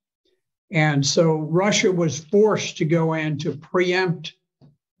Donbass. And so Russia was forced to go in to preempt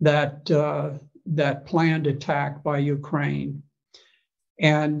that planned attack by Ukraine.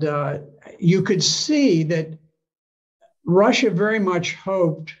 And you could see that Russia very much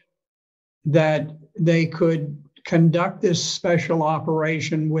hoped that they could conduct this special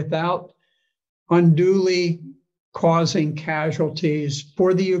operation without unduly causing casualties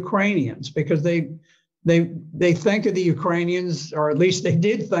for the Ukrainians, because they They think of the Ukrainians, or at least they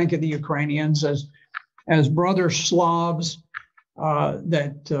did think of the Ukrainians as brother Slavs,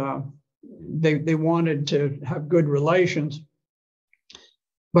 that they wanted to have good relations.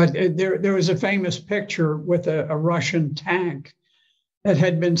 But there was a famous picture with a Russian tank that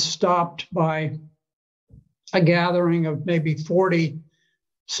had been stopped by a gathering of maybe 40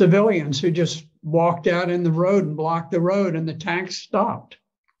 civilians who just walked out in the road and blocked the road, and the tank stopped.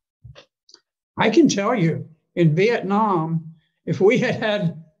 I can tell you, in Vietnam, if we had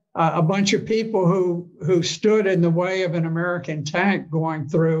had a bunch of people who stood in the way of an American tank going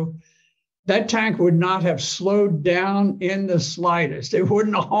through, that tank would not have slowed down in the slightest. It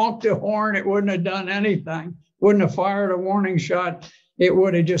wouldn't have honked a horn. It wouldn't have done anything. Wouldn't have fired a warning shot. It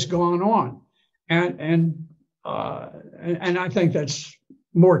would have just gone on. And I think that's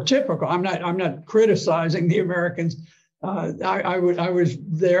more typical. I'm not criticizing the Americans. I was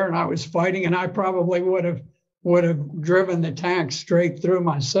there and I was fighting, and I probably would have driven the tank straight through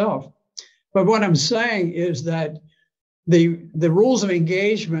myself. But what I'm saying is that the rules of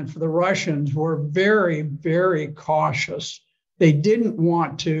engagement for the Russians were very, very cautious. They didn't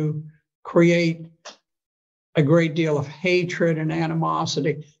want to create a great deal of hatred and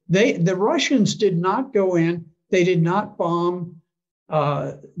animosity. The Russians did not go in. They did not bomb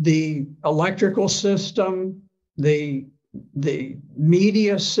the electrical system, the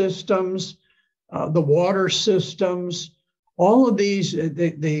media systems, the water systems, all of these,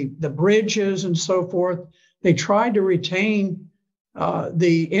 the bridges and so forth. They tried to retain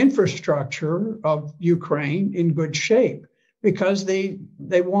the infrastructure of Ukraine in good shape because they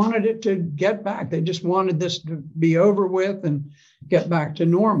wanted it to get back. They just wanted this to be over with and get back to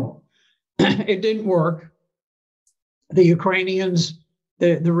normal. It didn't work. The Ukrainians,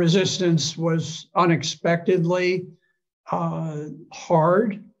 the resistance was unexpectedly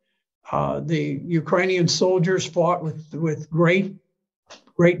hard. The Ukrainian soldiers fought with great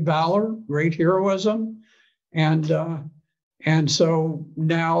valor, great heroism. And so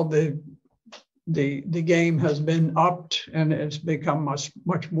now the game has been upped and it's become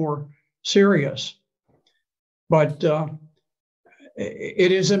much more serious. But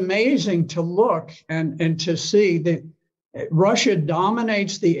it is amazing to look and to see that Russia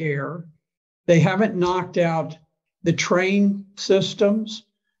dominates the air. They haven't knocked out the train systems.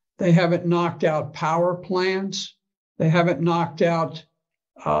 They haven't knocked out power plants. They haven't knocked out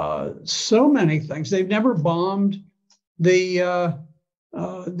so many things. They've never bombed the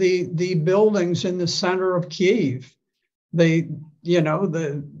buildings in the center of Kyiv, the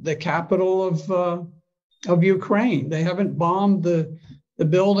capital of Ukraine. They haven't bombed the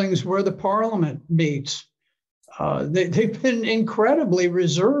buildings where the parliament meets. They've been incredibly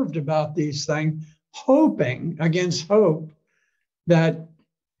reserved about these things, hoping against hope that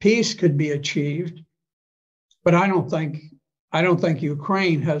peace could be achieved. But I don't think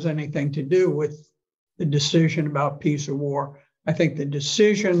Ukraine has anything to do with the decision about peace or war. I think the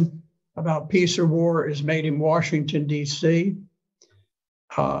decision about peace or war is made in Washington, D.C.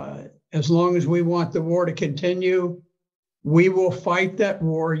 As long as we want the war to continue, we will fight that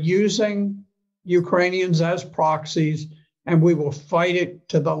war using Ukrainians as proxies, and we will fight it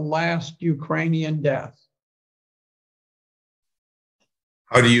to the last Ukrainian death.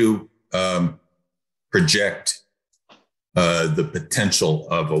 How do you project the potential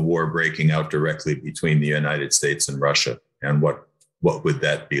of a war breaking out directly between the United States and Russia, and what would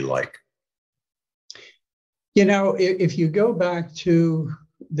that be like? You know, if you go back to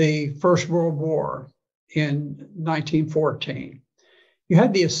the First World War in 1914, you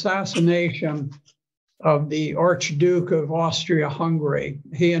had the assassination of the Archduke of Austria-Hungary.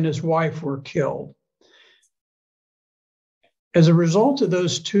 He and his wife were killed. As a result of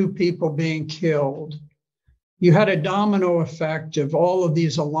those two people being killed, you had a domino effect of all of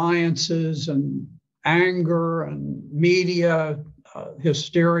these alliances and anger and media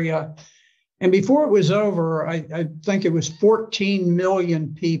hysteria. And before it was over, I think it was 14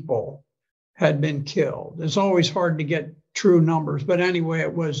 million people had been killed. It's always hard to get true numbers, but anyway,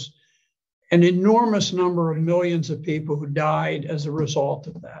 it was an enormous number of millions of people who died as a result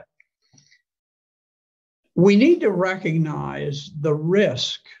of that. We need to recognize the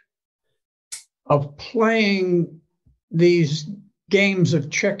risk of playing these games of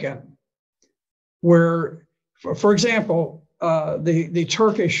chicken, where, for example, the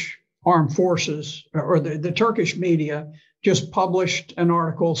Turkish armed forces or the Turkish media just published an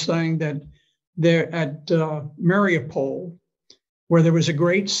article saying that they're at Mariupol, where there was a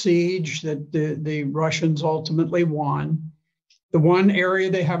great siege that the Russians ultimately won. The one area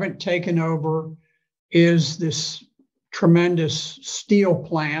they haven't taken over is this tremendous steel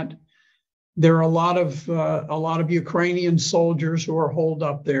plant There are a lot of Ukrainian soldiers who are holed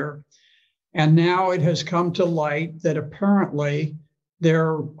up there. And now it has come to light that apparently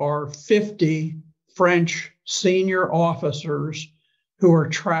there are 50 French senior officers who are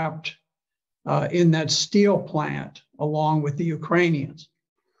trapped in that steel plant along with the Ukrainians.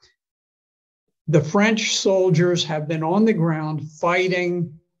 The French soldiers have been on the ground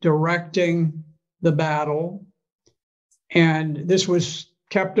fighting, directing the battle. And this was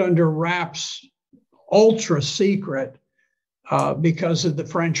kept under wraps, ultra secret, because of the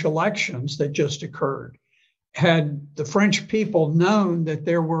French elections that just occurred. Had the French people known that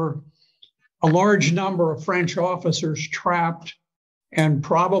there were a large number of French officers trapped and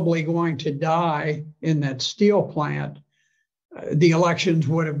probably going to die in that steel plant, the elections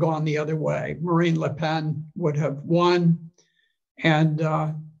would have gone the other way. Marine Le Pen would have won. And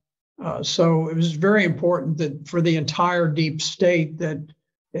so it was very important that for the entire deep state that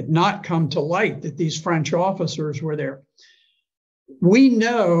it not come to light that these French officers were there. We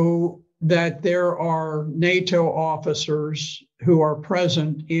know that there are NATO officers who are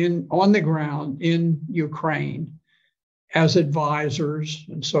present on the ground in Ukraine as advisors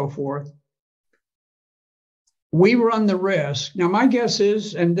and so forth. We run the risk. Now, my guess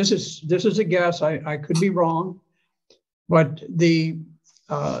is, and this is a guess, I could be wrong, but the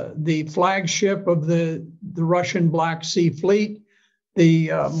flagship of the Russian Black Sea Fleet, the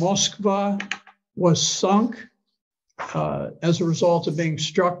Moskva, was sunk as a result of being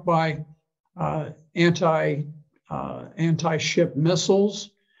struck by anti-ship missiles.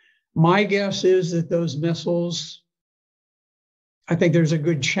 My guess is that those missiles, I think there's a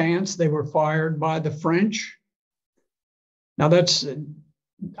good chance they were fired by the French. Now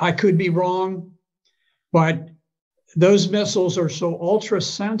I could be wrong, but those missiles are so ultra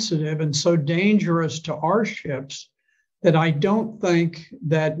sensitive and so dangerous to our ships that I don't think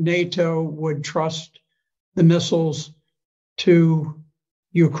that NATO would trust the missiles to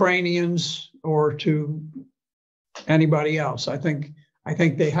Ukrainians or to anybody else. I think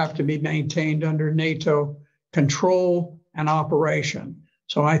they have to be maintained under NATO control and operation.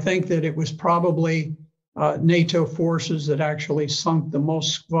 So I think that it was probably NATO forces that actually sunk the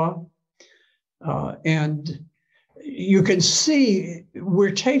Moskva. And you can see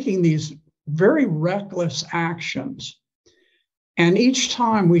we're taking these very reckless actions. And each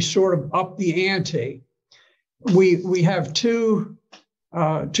time we sort of up the ante, we have two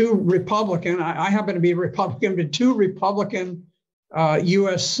Republican, I happen to be a Republican, but two Republican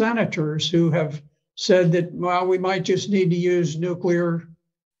US senators who have said that, well, we might just need to use nuclear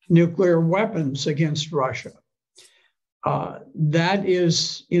weapons against Russia. That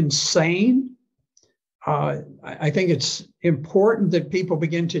is insane. I think it's important that people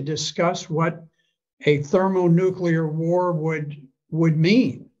begin to discuss what a thermonuclear war would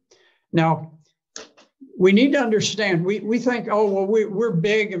mean. Now, we need to understand, we think, oh, well, we're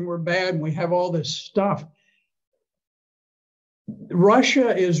big and we're bad and we have all this stuff.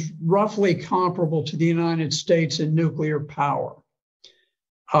 Russia is roughly comparable to the United States in nuclear power.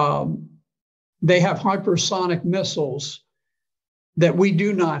 They have hypersonic missiles that we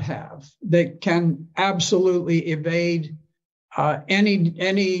do not have, that can absolutely evade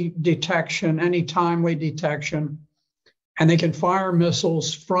any detection, any timely detection, and they can fire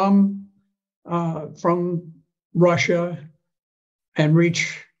missiles from Russia and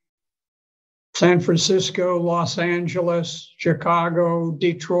reach San Francisco, Los Angeles, Chicago,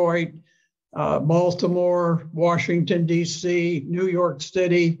 Detroit, Baltimore, Washington, D.C., New York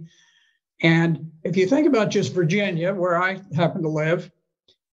City. And if you think about just Virginia, where I happen to live,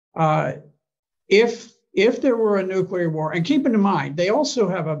 if there were a nuclear war, and keep in mind, they also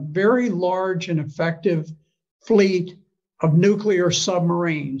have a very large and effective fleet of nuclear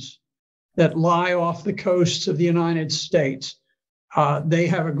submarines that lie off the coasts of the United States. They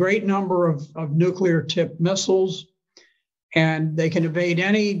have a great number of nuclear-tipped missiles, and they can evade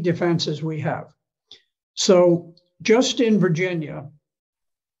any defenses we have. So just in Virginia,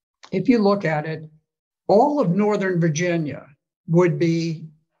 if you look at it, all of Northern Virginia would be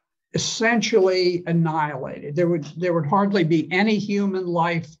essentially annihilated. There would hardly be any human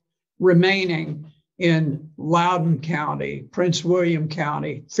life remaining in Loudoun County, Prince William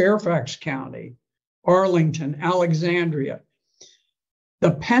County, Fairfax County, Arlington, Alexandria.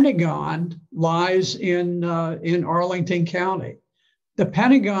 The Pentagon lies in Arlington County. The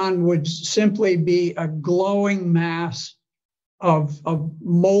Pentagon would simply be a glowing mass of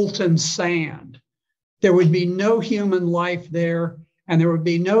molten sand. There would be no human life there, and there would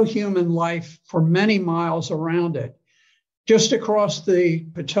be no human life for many miles around it. Just across the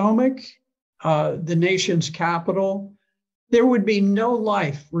Potomac, the nation's capital, there would be no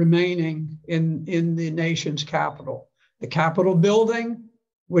life remaining in the nation's capital. The Capitol building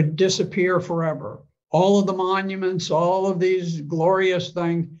would disappear forever. All of the monuments, all of these glorious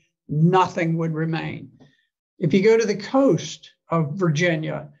things, nothing would remain. If you go to the coast of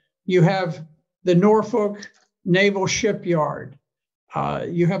Virginia, you have the Norfolk Naval Shipyard.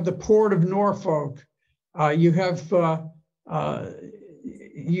 You have the Port of Norfolk. You have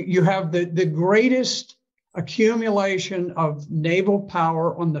the greatest accumulation of naval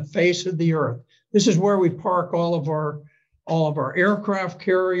power on the face of the earth. This is where we park all of our aircraft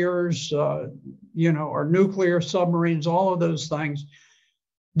carriers, our nuclear submarines, all of those things.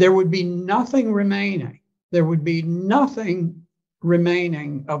 There would be nothing remaining. There would be nothing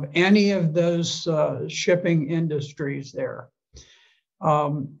remaining of any of those shipping industries there.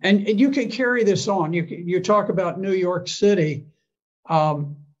 And you can carry this on. You talk about New York City.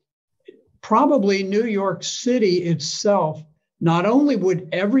 Probably New York City itself, not only would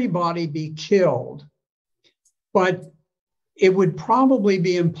everybody be killed, but it would probably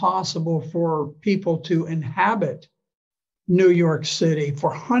be impossible for people to inhabit New York City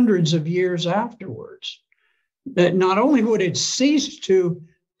for hundreds of years afterwards. That not only would it cease to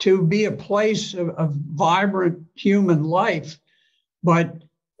be a place of vibrant human life, but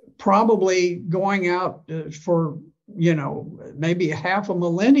probably going out for, maybe half a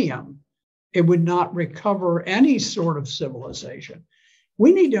millennium, it would not recover any sort of civilization.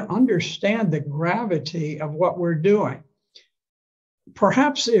 We need to understand the gravity of what we're doing.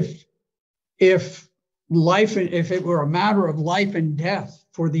 Perhaps if it were a matter of life and death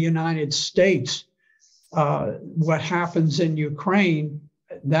for the United States, what happens in Ukraine,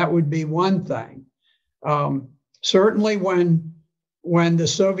 that would be one thing. Certainly when the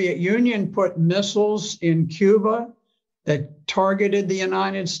Soviet Union put missiles in Cuba that targeted the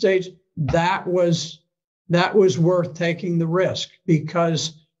United States, that was worth taking the risk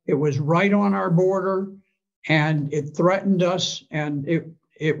because it was right on our border and it threatened us, and it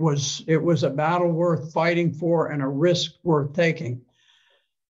was a battle worth fighting for and a risk worth taking.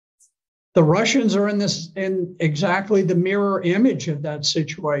 The Russians are in exactly the mirror image of that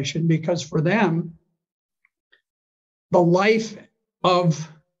situation, because for them, the life of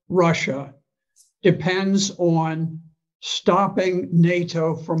Russia depends on stopping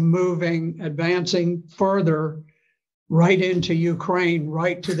NATO from advancing further right into Ukraine,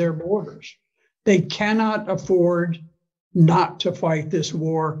 right to their borders. They cannot afford not to fight this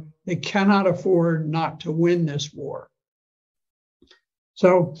war. They cannot afford not to win this war.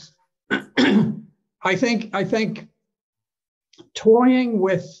 So I think toying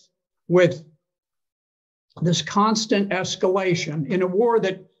with this constant escalation in a war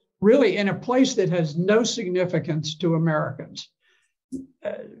that really, in a place that has no significance to Americans,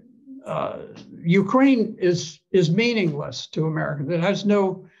 Ukraine is meaningless to Americans. It has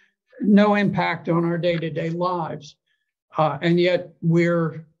no impact on our day-to-day lives, and yet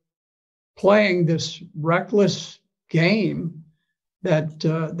we're playing this reckless game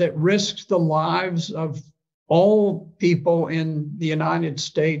that risks the lives of all people in the United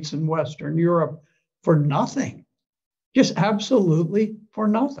States and Western Europe for nothing, just absolutely for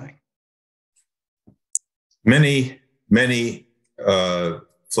nothing. Many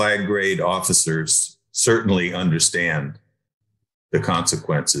flag grade officers certainly understand the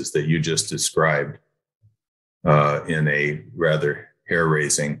consequences that you just described in a rather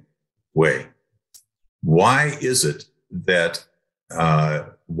hair-raising way. Why is it that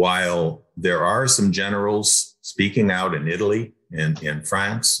while there are some generals speaking out in Italy, in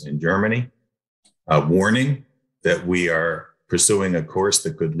France, in Germany, warning that we are pursuing a course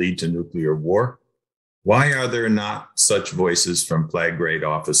that could lead to nuclear war, why are there not such voices from flag grade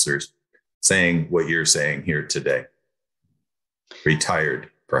officers saying what you're saying here today? Retired,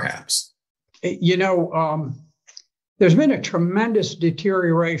 perhaps. There's been a tremendous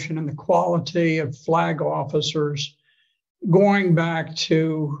deterioration in the quality of flag officers going back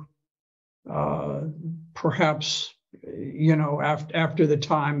to perhaps, after the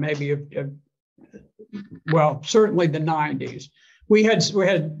time, maybe, certainly the 90s. We had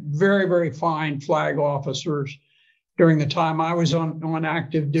very, very fine flag officers during the time I was on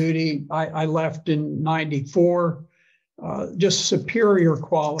active duty. I left in 94, just superior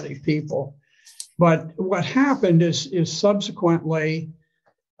quality people. But what happened is subsequently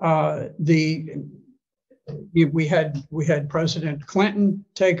we had President Clinton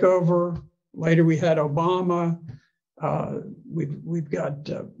take over. Later we had Obama. We've got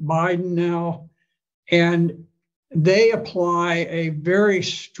Biden now, and they apply a very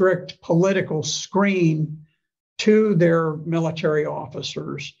strict political screen to their military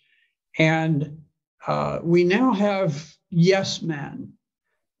officers, and we now have yes men.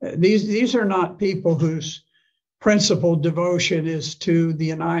 These are not people whose principal devotion is to the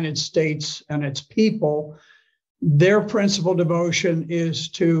United States and its people. Their principal devotion is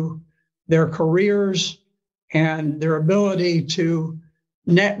to their careers and their ability to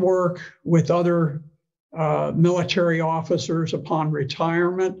network with other military officers upon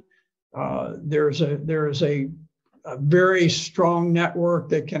retirement. There's a very strong network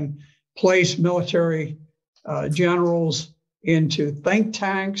that can place military generals into think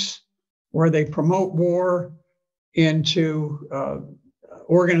tanks where they promote war, into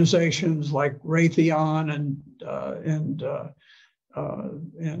organizations like Raytheon and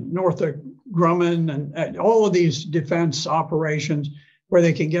Northrop Grumman and all of these defense operations where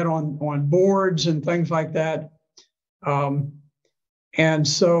they can get on boards and things like that. And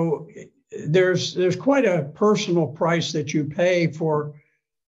so there's quite a personal price that you pay for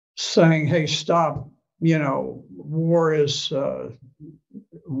saying, hey, stop, war is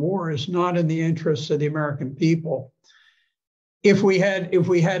not in the interests of the American people. If we had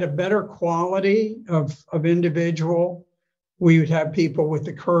a better quality of individual, we would have people with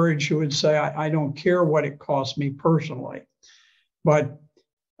the courage who would say, I don't care what it costs me personally. But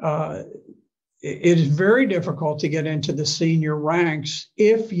it is very difficult to get into the senior ranks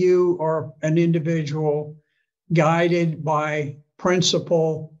if you are an individual guided by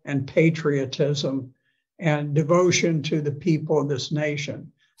principle and patriotism and devotion to the people of this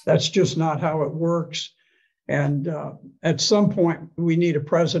nation. That's just not how it works. And at some point, we need a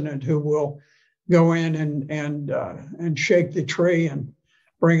president who will go in and shake the tree and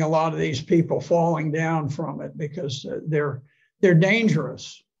bring a lot of these people falling down from it, because they're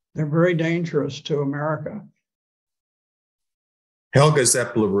dangerous. They're very dangerous to America. Helga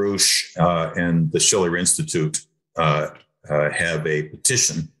Zepp-LaRouche and the Schiller Institute have a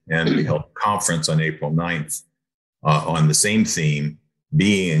petition, and we held a conference on April 9th on the same theme,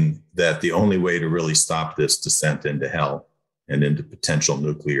 being that the only way to really stop this descent into hell and into potential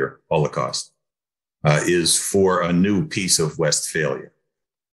nuclear holocaust is for a new Peace of Westphalia.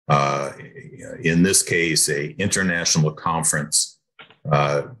 In this case, an international conference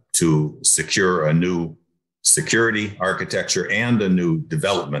to secure a new security architecture and a new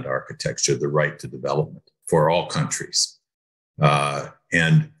development architecture, the right to development for all countries.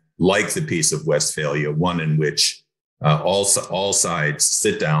 And like the Peace of Westphalia, one in which all sides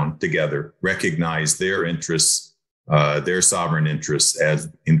sit down together, recognize their interests, their sovereign interests, as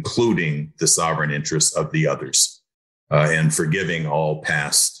including the sovereign interests of the others, and forgiving all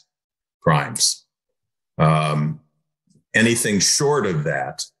past crimes. Anything short of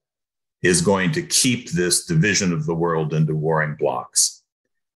that is going to keep this division of the world into warring blocs.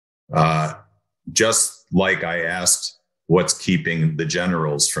 Just like I asked, what's keeping the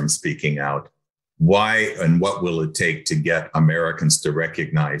generals from speaking out? Why and what will it take to get Americans to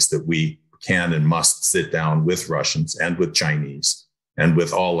recognize that we can and must sit down with Russians and with Chinese and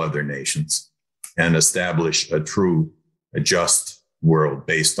with all other nations and establish a just world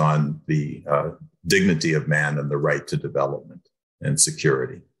based on the dignity of man and the right to development and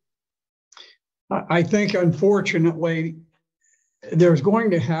security? I think, unfortunately, there's going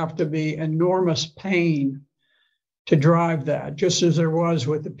to have to be enormous pain to drive that, just as there was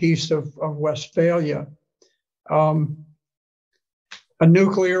with the Peace of Westphalia. A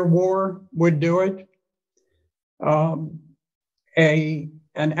nuclear war would do it. An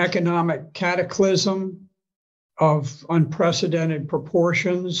economic cataclysm of unprecedented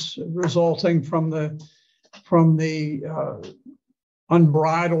proportions resulting from the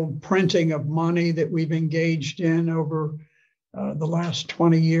unbridled printing of money that we've engaged in over the last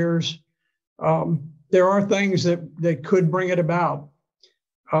 20 years. There are things that could bring it about.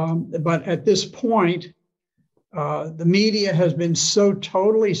 But at this point, the media has been so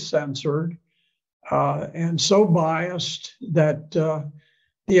totally censored and so biased that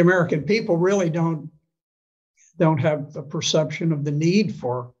the American people really don't have the perception of the need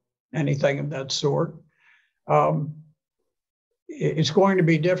for anything of that sort. It's going to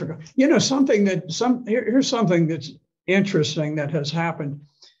be difficult. Here's something that's interesting that has happened.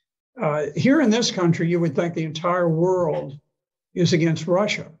 Here in this country, you would think the entire world is against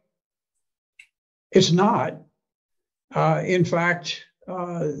Russia. It's not. In fact,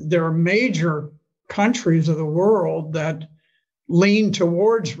 there are major countries of the world that lean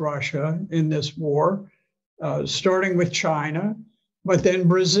towards Russia in this war, starting with China, but then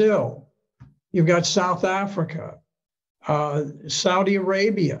Brazil. You've got South Africa, Saudi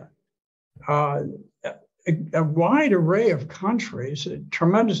Arabia, a wide array of countries,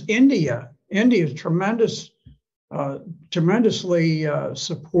 tremendous. India is tremendously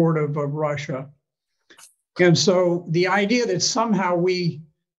supportive of Russia. And so the idea that somehow we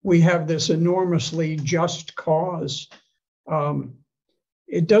have this enormously just cause,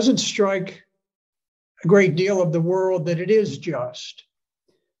 it doesn't strike a great deal of the world that it is just.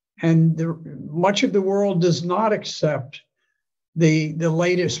 And much of the world does not accept the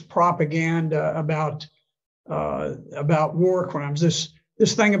latest propaganda about war crimes.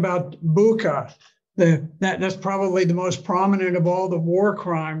 This thing about buka, that's probably the most prominent of all the war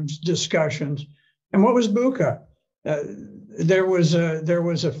crimes discussions. And what was buka? There was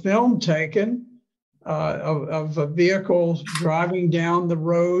a film taken of a vehicle driving down the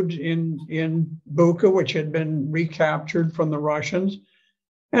road in Bucha, which had been recaptured from the Russians.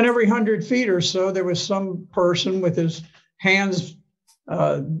 And every 100 feet or so, there was some person with his hands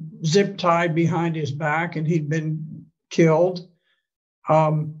zip tied behind his back, and he'd been killed.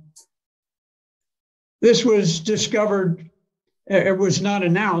 This was discovered, it was not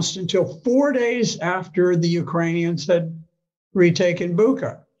announced until 4 days after the Ukrainians had retaken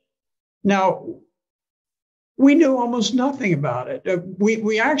Bucha. Now, we knew almost nothing about it.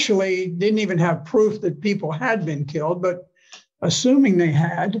 We actually didn't even have proof that people had been killed, but assuming they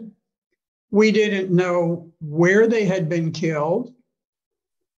had, we didn't know where they had been killed.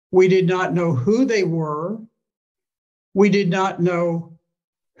 We did not know who they were. We did not know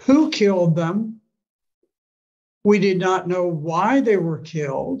who killed them. We did not know why they were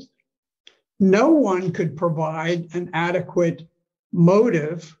killed. No one could provide an adequate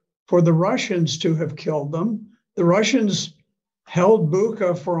motive for the Russians to have killed them. The Russians held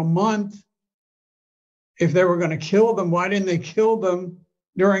Bucha for a month. If they were going to kill them, why didn't they kill them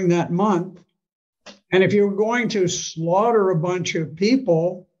during that month? And if you were going to slaughter a bunch of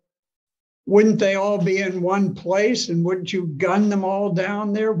people, wouldn't they all be in one place, and wouldn't you gun them all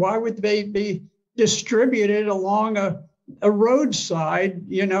down there? Why would they be distributed along a roadside,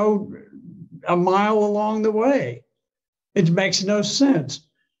 a mile along the way? It makes no sense.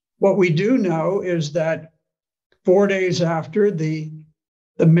 What we do know is that 4 days after, the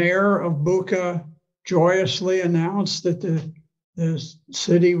mayor of Bucha joyously announced that the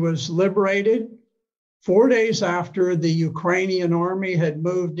city was liberated. 4 days after, the Ukrainian army had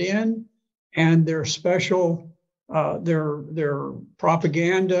moved in, and their special, their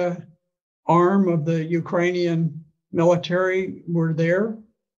propaganda arm of the Ukrainian military were there.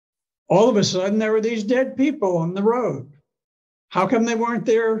 All of a sudden, there were these dead people on the road. How come they weren't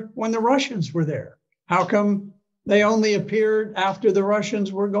there when the Russians were there? How come they only appeared after the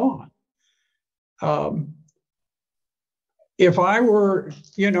Russians were gone? If I were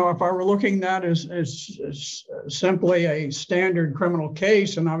looking at that as simply a standard criminal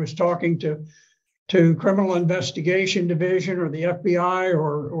case, and I was talking to Criminal Investigation Division or the FBI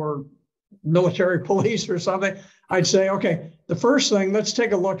or military police or something, I'd say, okay, the first thing, let's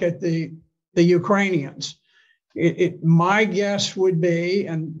take a look at the Ukrainians. My guess would be,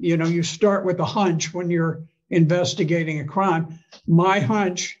 and you start with a hunch when you're investigating a crime. My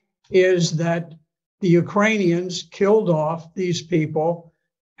hunch is that the Ukrainians killed off these people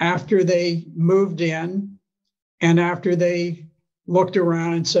after they moved in and after they looked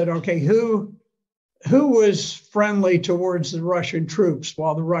around and said, okay, who was friendly towards the Russian troops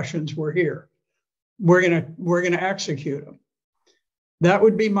while the Russians were here? We're gonna execute them. That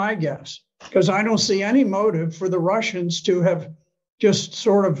would be my guess, because I don't see any motive for the Russians to have just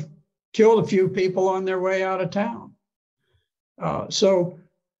sort of killed a few people on their way out of town.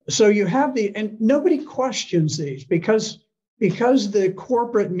 So you have and nobody questions these because the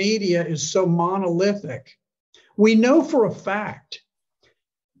corporate media is so monolithic. We know for a fact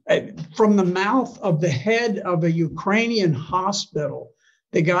from the mouth of the head of a Ukrainian hospital,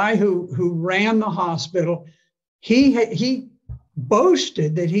 the guy who ran the hospital, he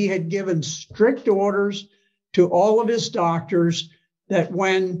boasted that he had given strict orders to all of his doctors that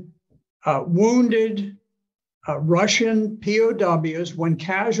when wounded Russian POWs, when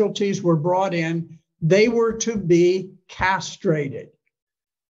casualties were brought in, they were to be castrated.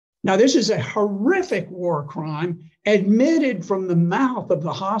 Now, this is a horrific war crime admitted from the mouth of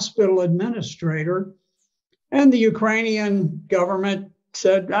the hospital administrator, and the Ukrainian government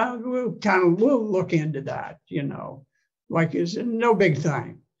said, we'll look into that, like it's no big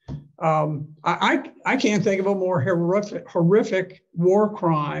thing. I can't think of a more horrific war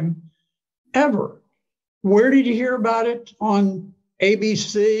crime ever. Where did you hear about it? On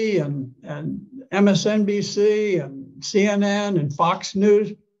ABC and MSNBC and CNN and Fox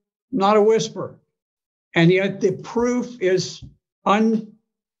News? Not a whisper. And yet the proof is undeniable.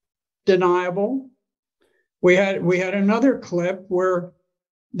 We had another clip where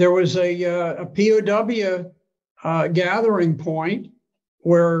there was a POW gathering point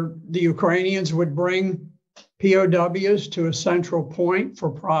where the Ukrainians would bring POWs to a central point for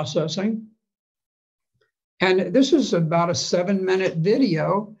processing. And this is about a 7-minute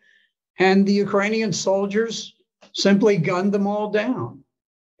video, and the Ukrainian soldiers simply gunned them all down.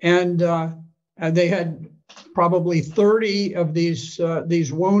 And they had probably 30 of these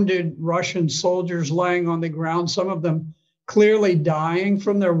wounded Russian soldiers laying on the ground, some of them clearly dying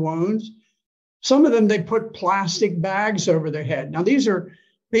from their wounds. Some of them, they put plastic bags over their head. Now, these are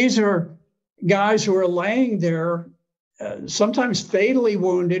guys who are laying there, sometimes fatally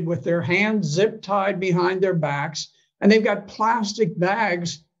wounded, with their hands zip tied behind their backs, and they've got plastic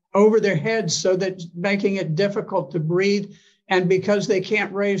bags over their heads so that making it difficult to breathe. And because they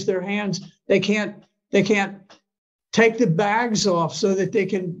can't raise their hands, they can't take the bags off so that they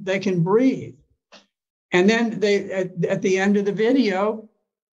can breathe. And then at the end of the video,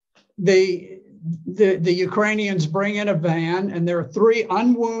 the Ukrainians bring in a van, and there are 3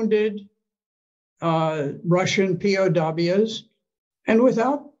 unwounded Russian POWs, and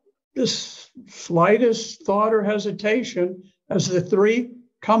without the slightest thought or hesitation, as the 3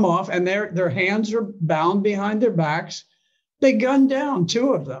 come off and their hands are bound behind their backs, they gun down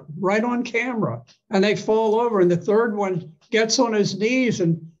 2 of them right on camera, and they fall over, and the 3rd one gets on his knees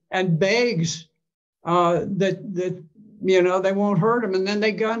and begs that they won't hurt him, and then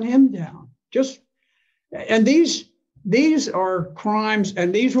they gun him down. And these are crimes,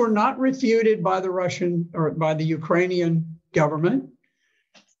 and these were not refuted by the Russian or by the Ukrainian government,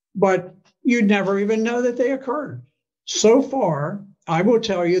 but you'd never even know that they occurred. So far, I will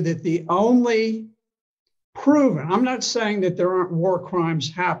tell you that the only proven, I'm not saying that there aren't war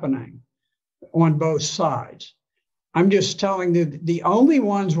crimes happening on both sides. I'm just telling you the only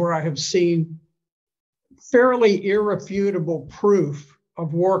ones where I have seen fairly irrefutable proof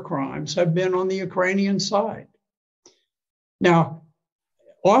of war crimes have been on the Ukrainian side. Now,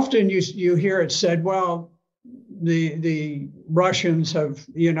 often you hear it said, well, the Russians have,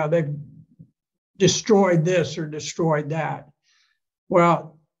 they've destroyed this or destroyed that.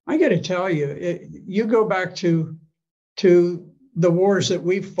 Well, I got to tell you, you go back to the wars that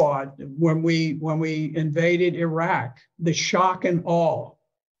we fought when we invaded Iraq, the shock and awe.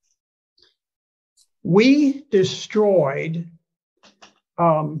 We destroyed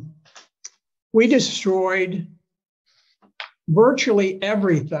virtually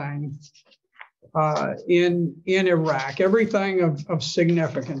everything in Iraq, everything of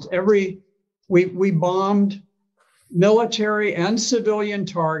significance. We bombed military and civilian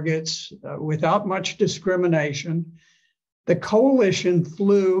targets without much discrimination. The coalition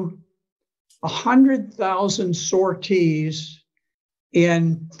flew 100,000 sorties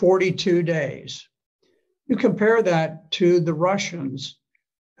in 42 days. You compare that to the Russians,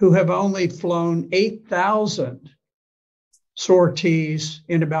 who have only flown 8,000 sorties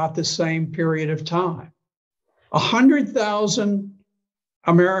in about the same period of time. 100,000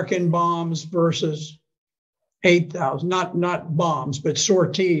 American bombs versus 8,000, not bombs, but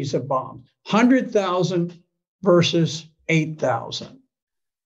sorties of bombs. 100,000 versus 8,000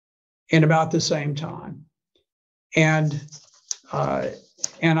 in about the same time. And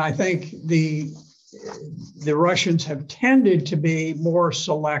I think the Russians have tended to be more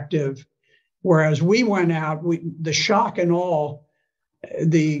selective, whereas we went out, the shock and awe,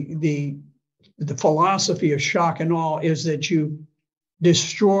 the philosophy of shock and awe is that you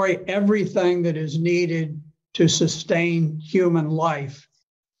destroy everything that is needed to sustain human life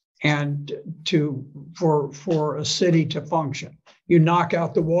and for a city to function. You knock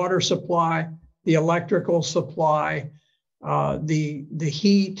out the water supply, the electrical supply, the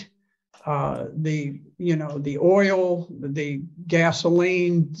heat, the oil, the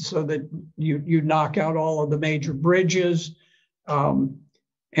gasoline, so that you knock out all of the major bridges, and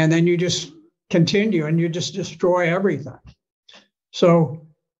then you just continue and you just destroy everything. So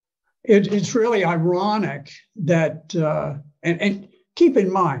it's really ironic that, and keep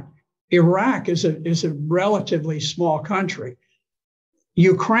in mind, Iraq is a relatively small country.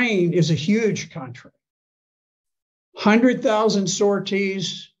 Ukraine is a huge country. 100,000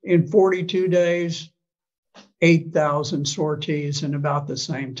 sorties in 42 days, 8,000 sorties in about the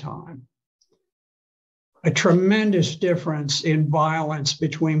same time. A tremendous difference in violence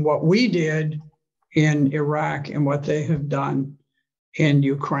between what we did in Iraq and what they have done in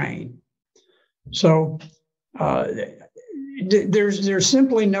Ukraine. So there's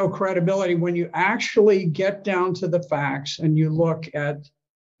simply no credibility when you actually get down to the facts and you look at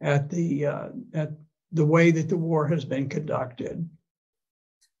the way that the war has been conducted.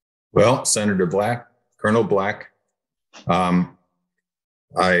 Well, Senator Black, Colonel Black, I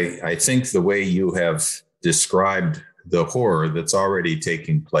think the way you have described the horror that's already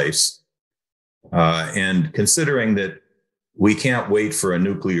taking place And considering that we can't wait for a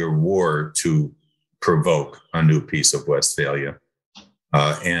nuclear war to provoke a new peace of Westphalia,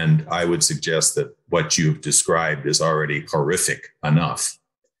 and I would suggest that what you've described is already horrific enough.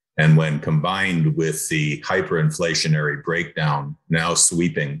 And when combined with the hyperinflationary breakdown now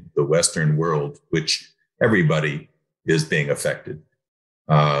sweeping the Western world, which everybody is being affected,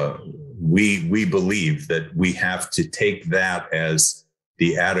 we believe that we have to take that as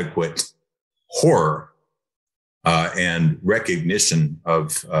the adequate horror and recognition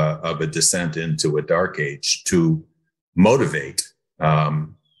of a descent into a dark age to motivate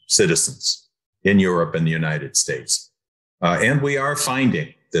citizens in Europe and the United States. And we are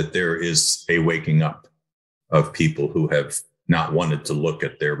finding that there is a waking up of people who have not wanted to look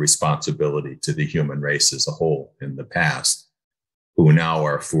at their responsibility to the human race as a whole in the past, who now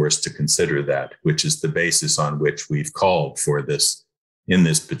are forced to consider that, which is the basis on which we've called for this, in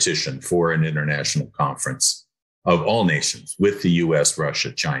this petition, for an international conference of all nations with the US,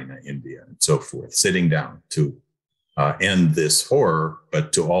 Russia, China, India, and so forth, sitting down to end this horror,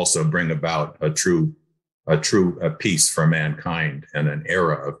 but to also bring about a true peace for mankind and an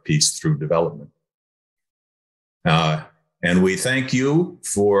era of peace through development. And we thank you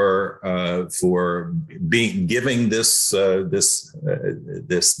for giving this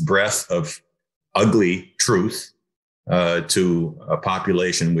breath of ugly truth to a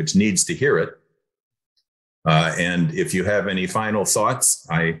population which needs to hear it. And if you have any final thoughts,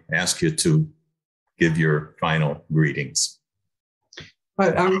 I ask you to give your final greetings.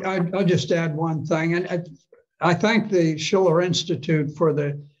 I'll just add one thing. And I thank the Schiller Institute for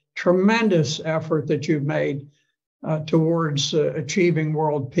the tremendous effort that you've made towards achieving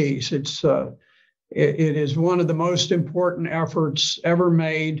world peace. It is one of the most important efforts ever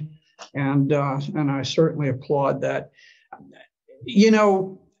made, and I certainly applaud that. You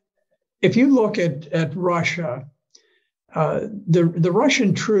know, if you look at Russia, the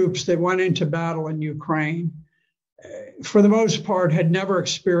Russian troops that went into battle in Ukraine, for the most part, had never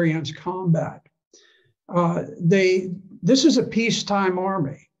experienced combat. This is a peacetime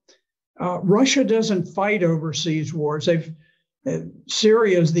army. Russia doesn't fight overseas wars.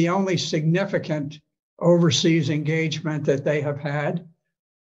 Syria is the only significant overseas engagement that they have had.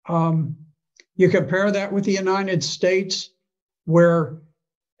 You compare that with the United States, where,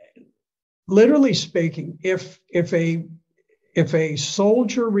 literally speaking, if a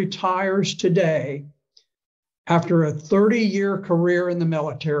soldier retires today after a 30-year career in the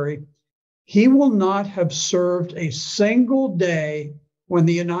military, he will not have served a single day when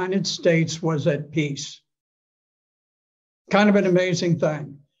the United States was at peace. Kind of an amazing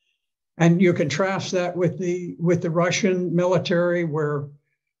thing. And you contrast that with the Russian military, where,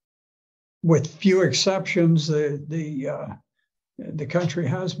 with few exceptions, the country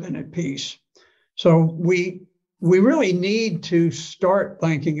has been at peace. So we really need to start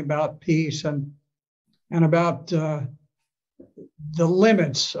thinking about peace and about the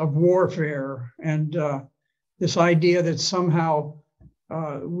limits of warfare, and this idea that somehow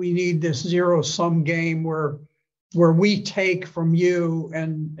we need this zero-sum game where we take from you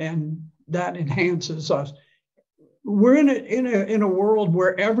and that enhances us. We're in a world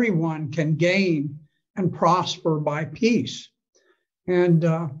where everyone can gain and prosper by peace, and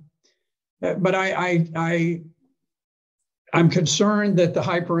but I'm concerned that the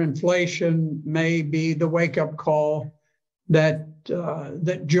hyperinflation may be the wake-up call that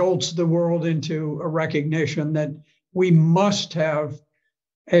jolts the world into a recognition that we must have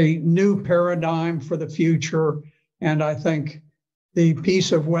a new paradigm for the future. And I think the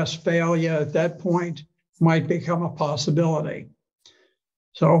Peace of Westphalia at that point might become a possibility.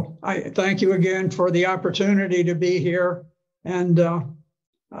 So I thank you again for the opportunity to be here. And,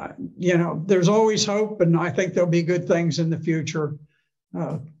 you know, there's always hope, and I think there'll be good things in the future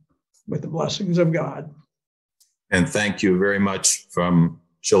with the blessings of God. And thank you very much from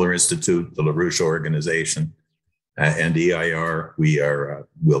Schiller Institute, the LaRouche Organization, and EIR.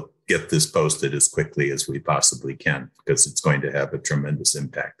 We'll get this posted as quickly as we possibly can, because it's going to have a tremendous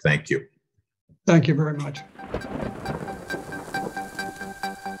impact. Thank you. Thank you very much.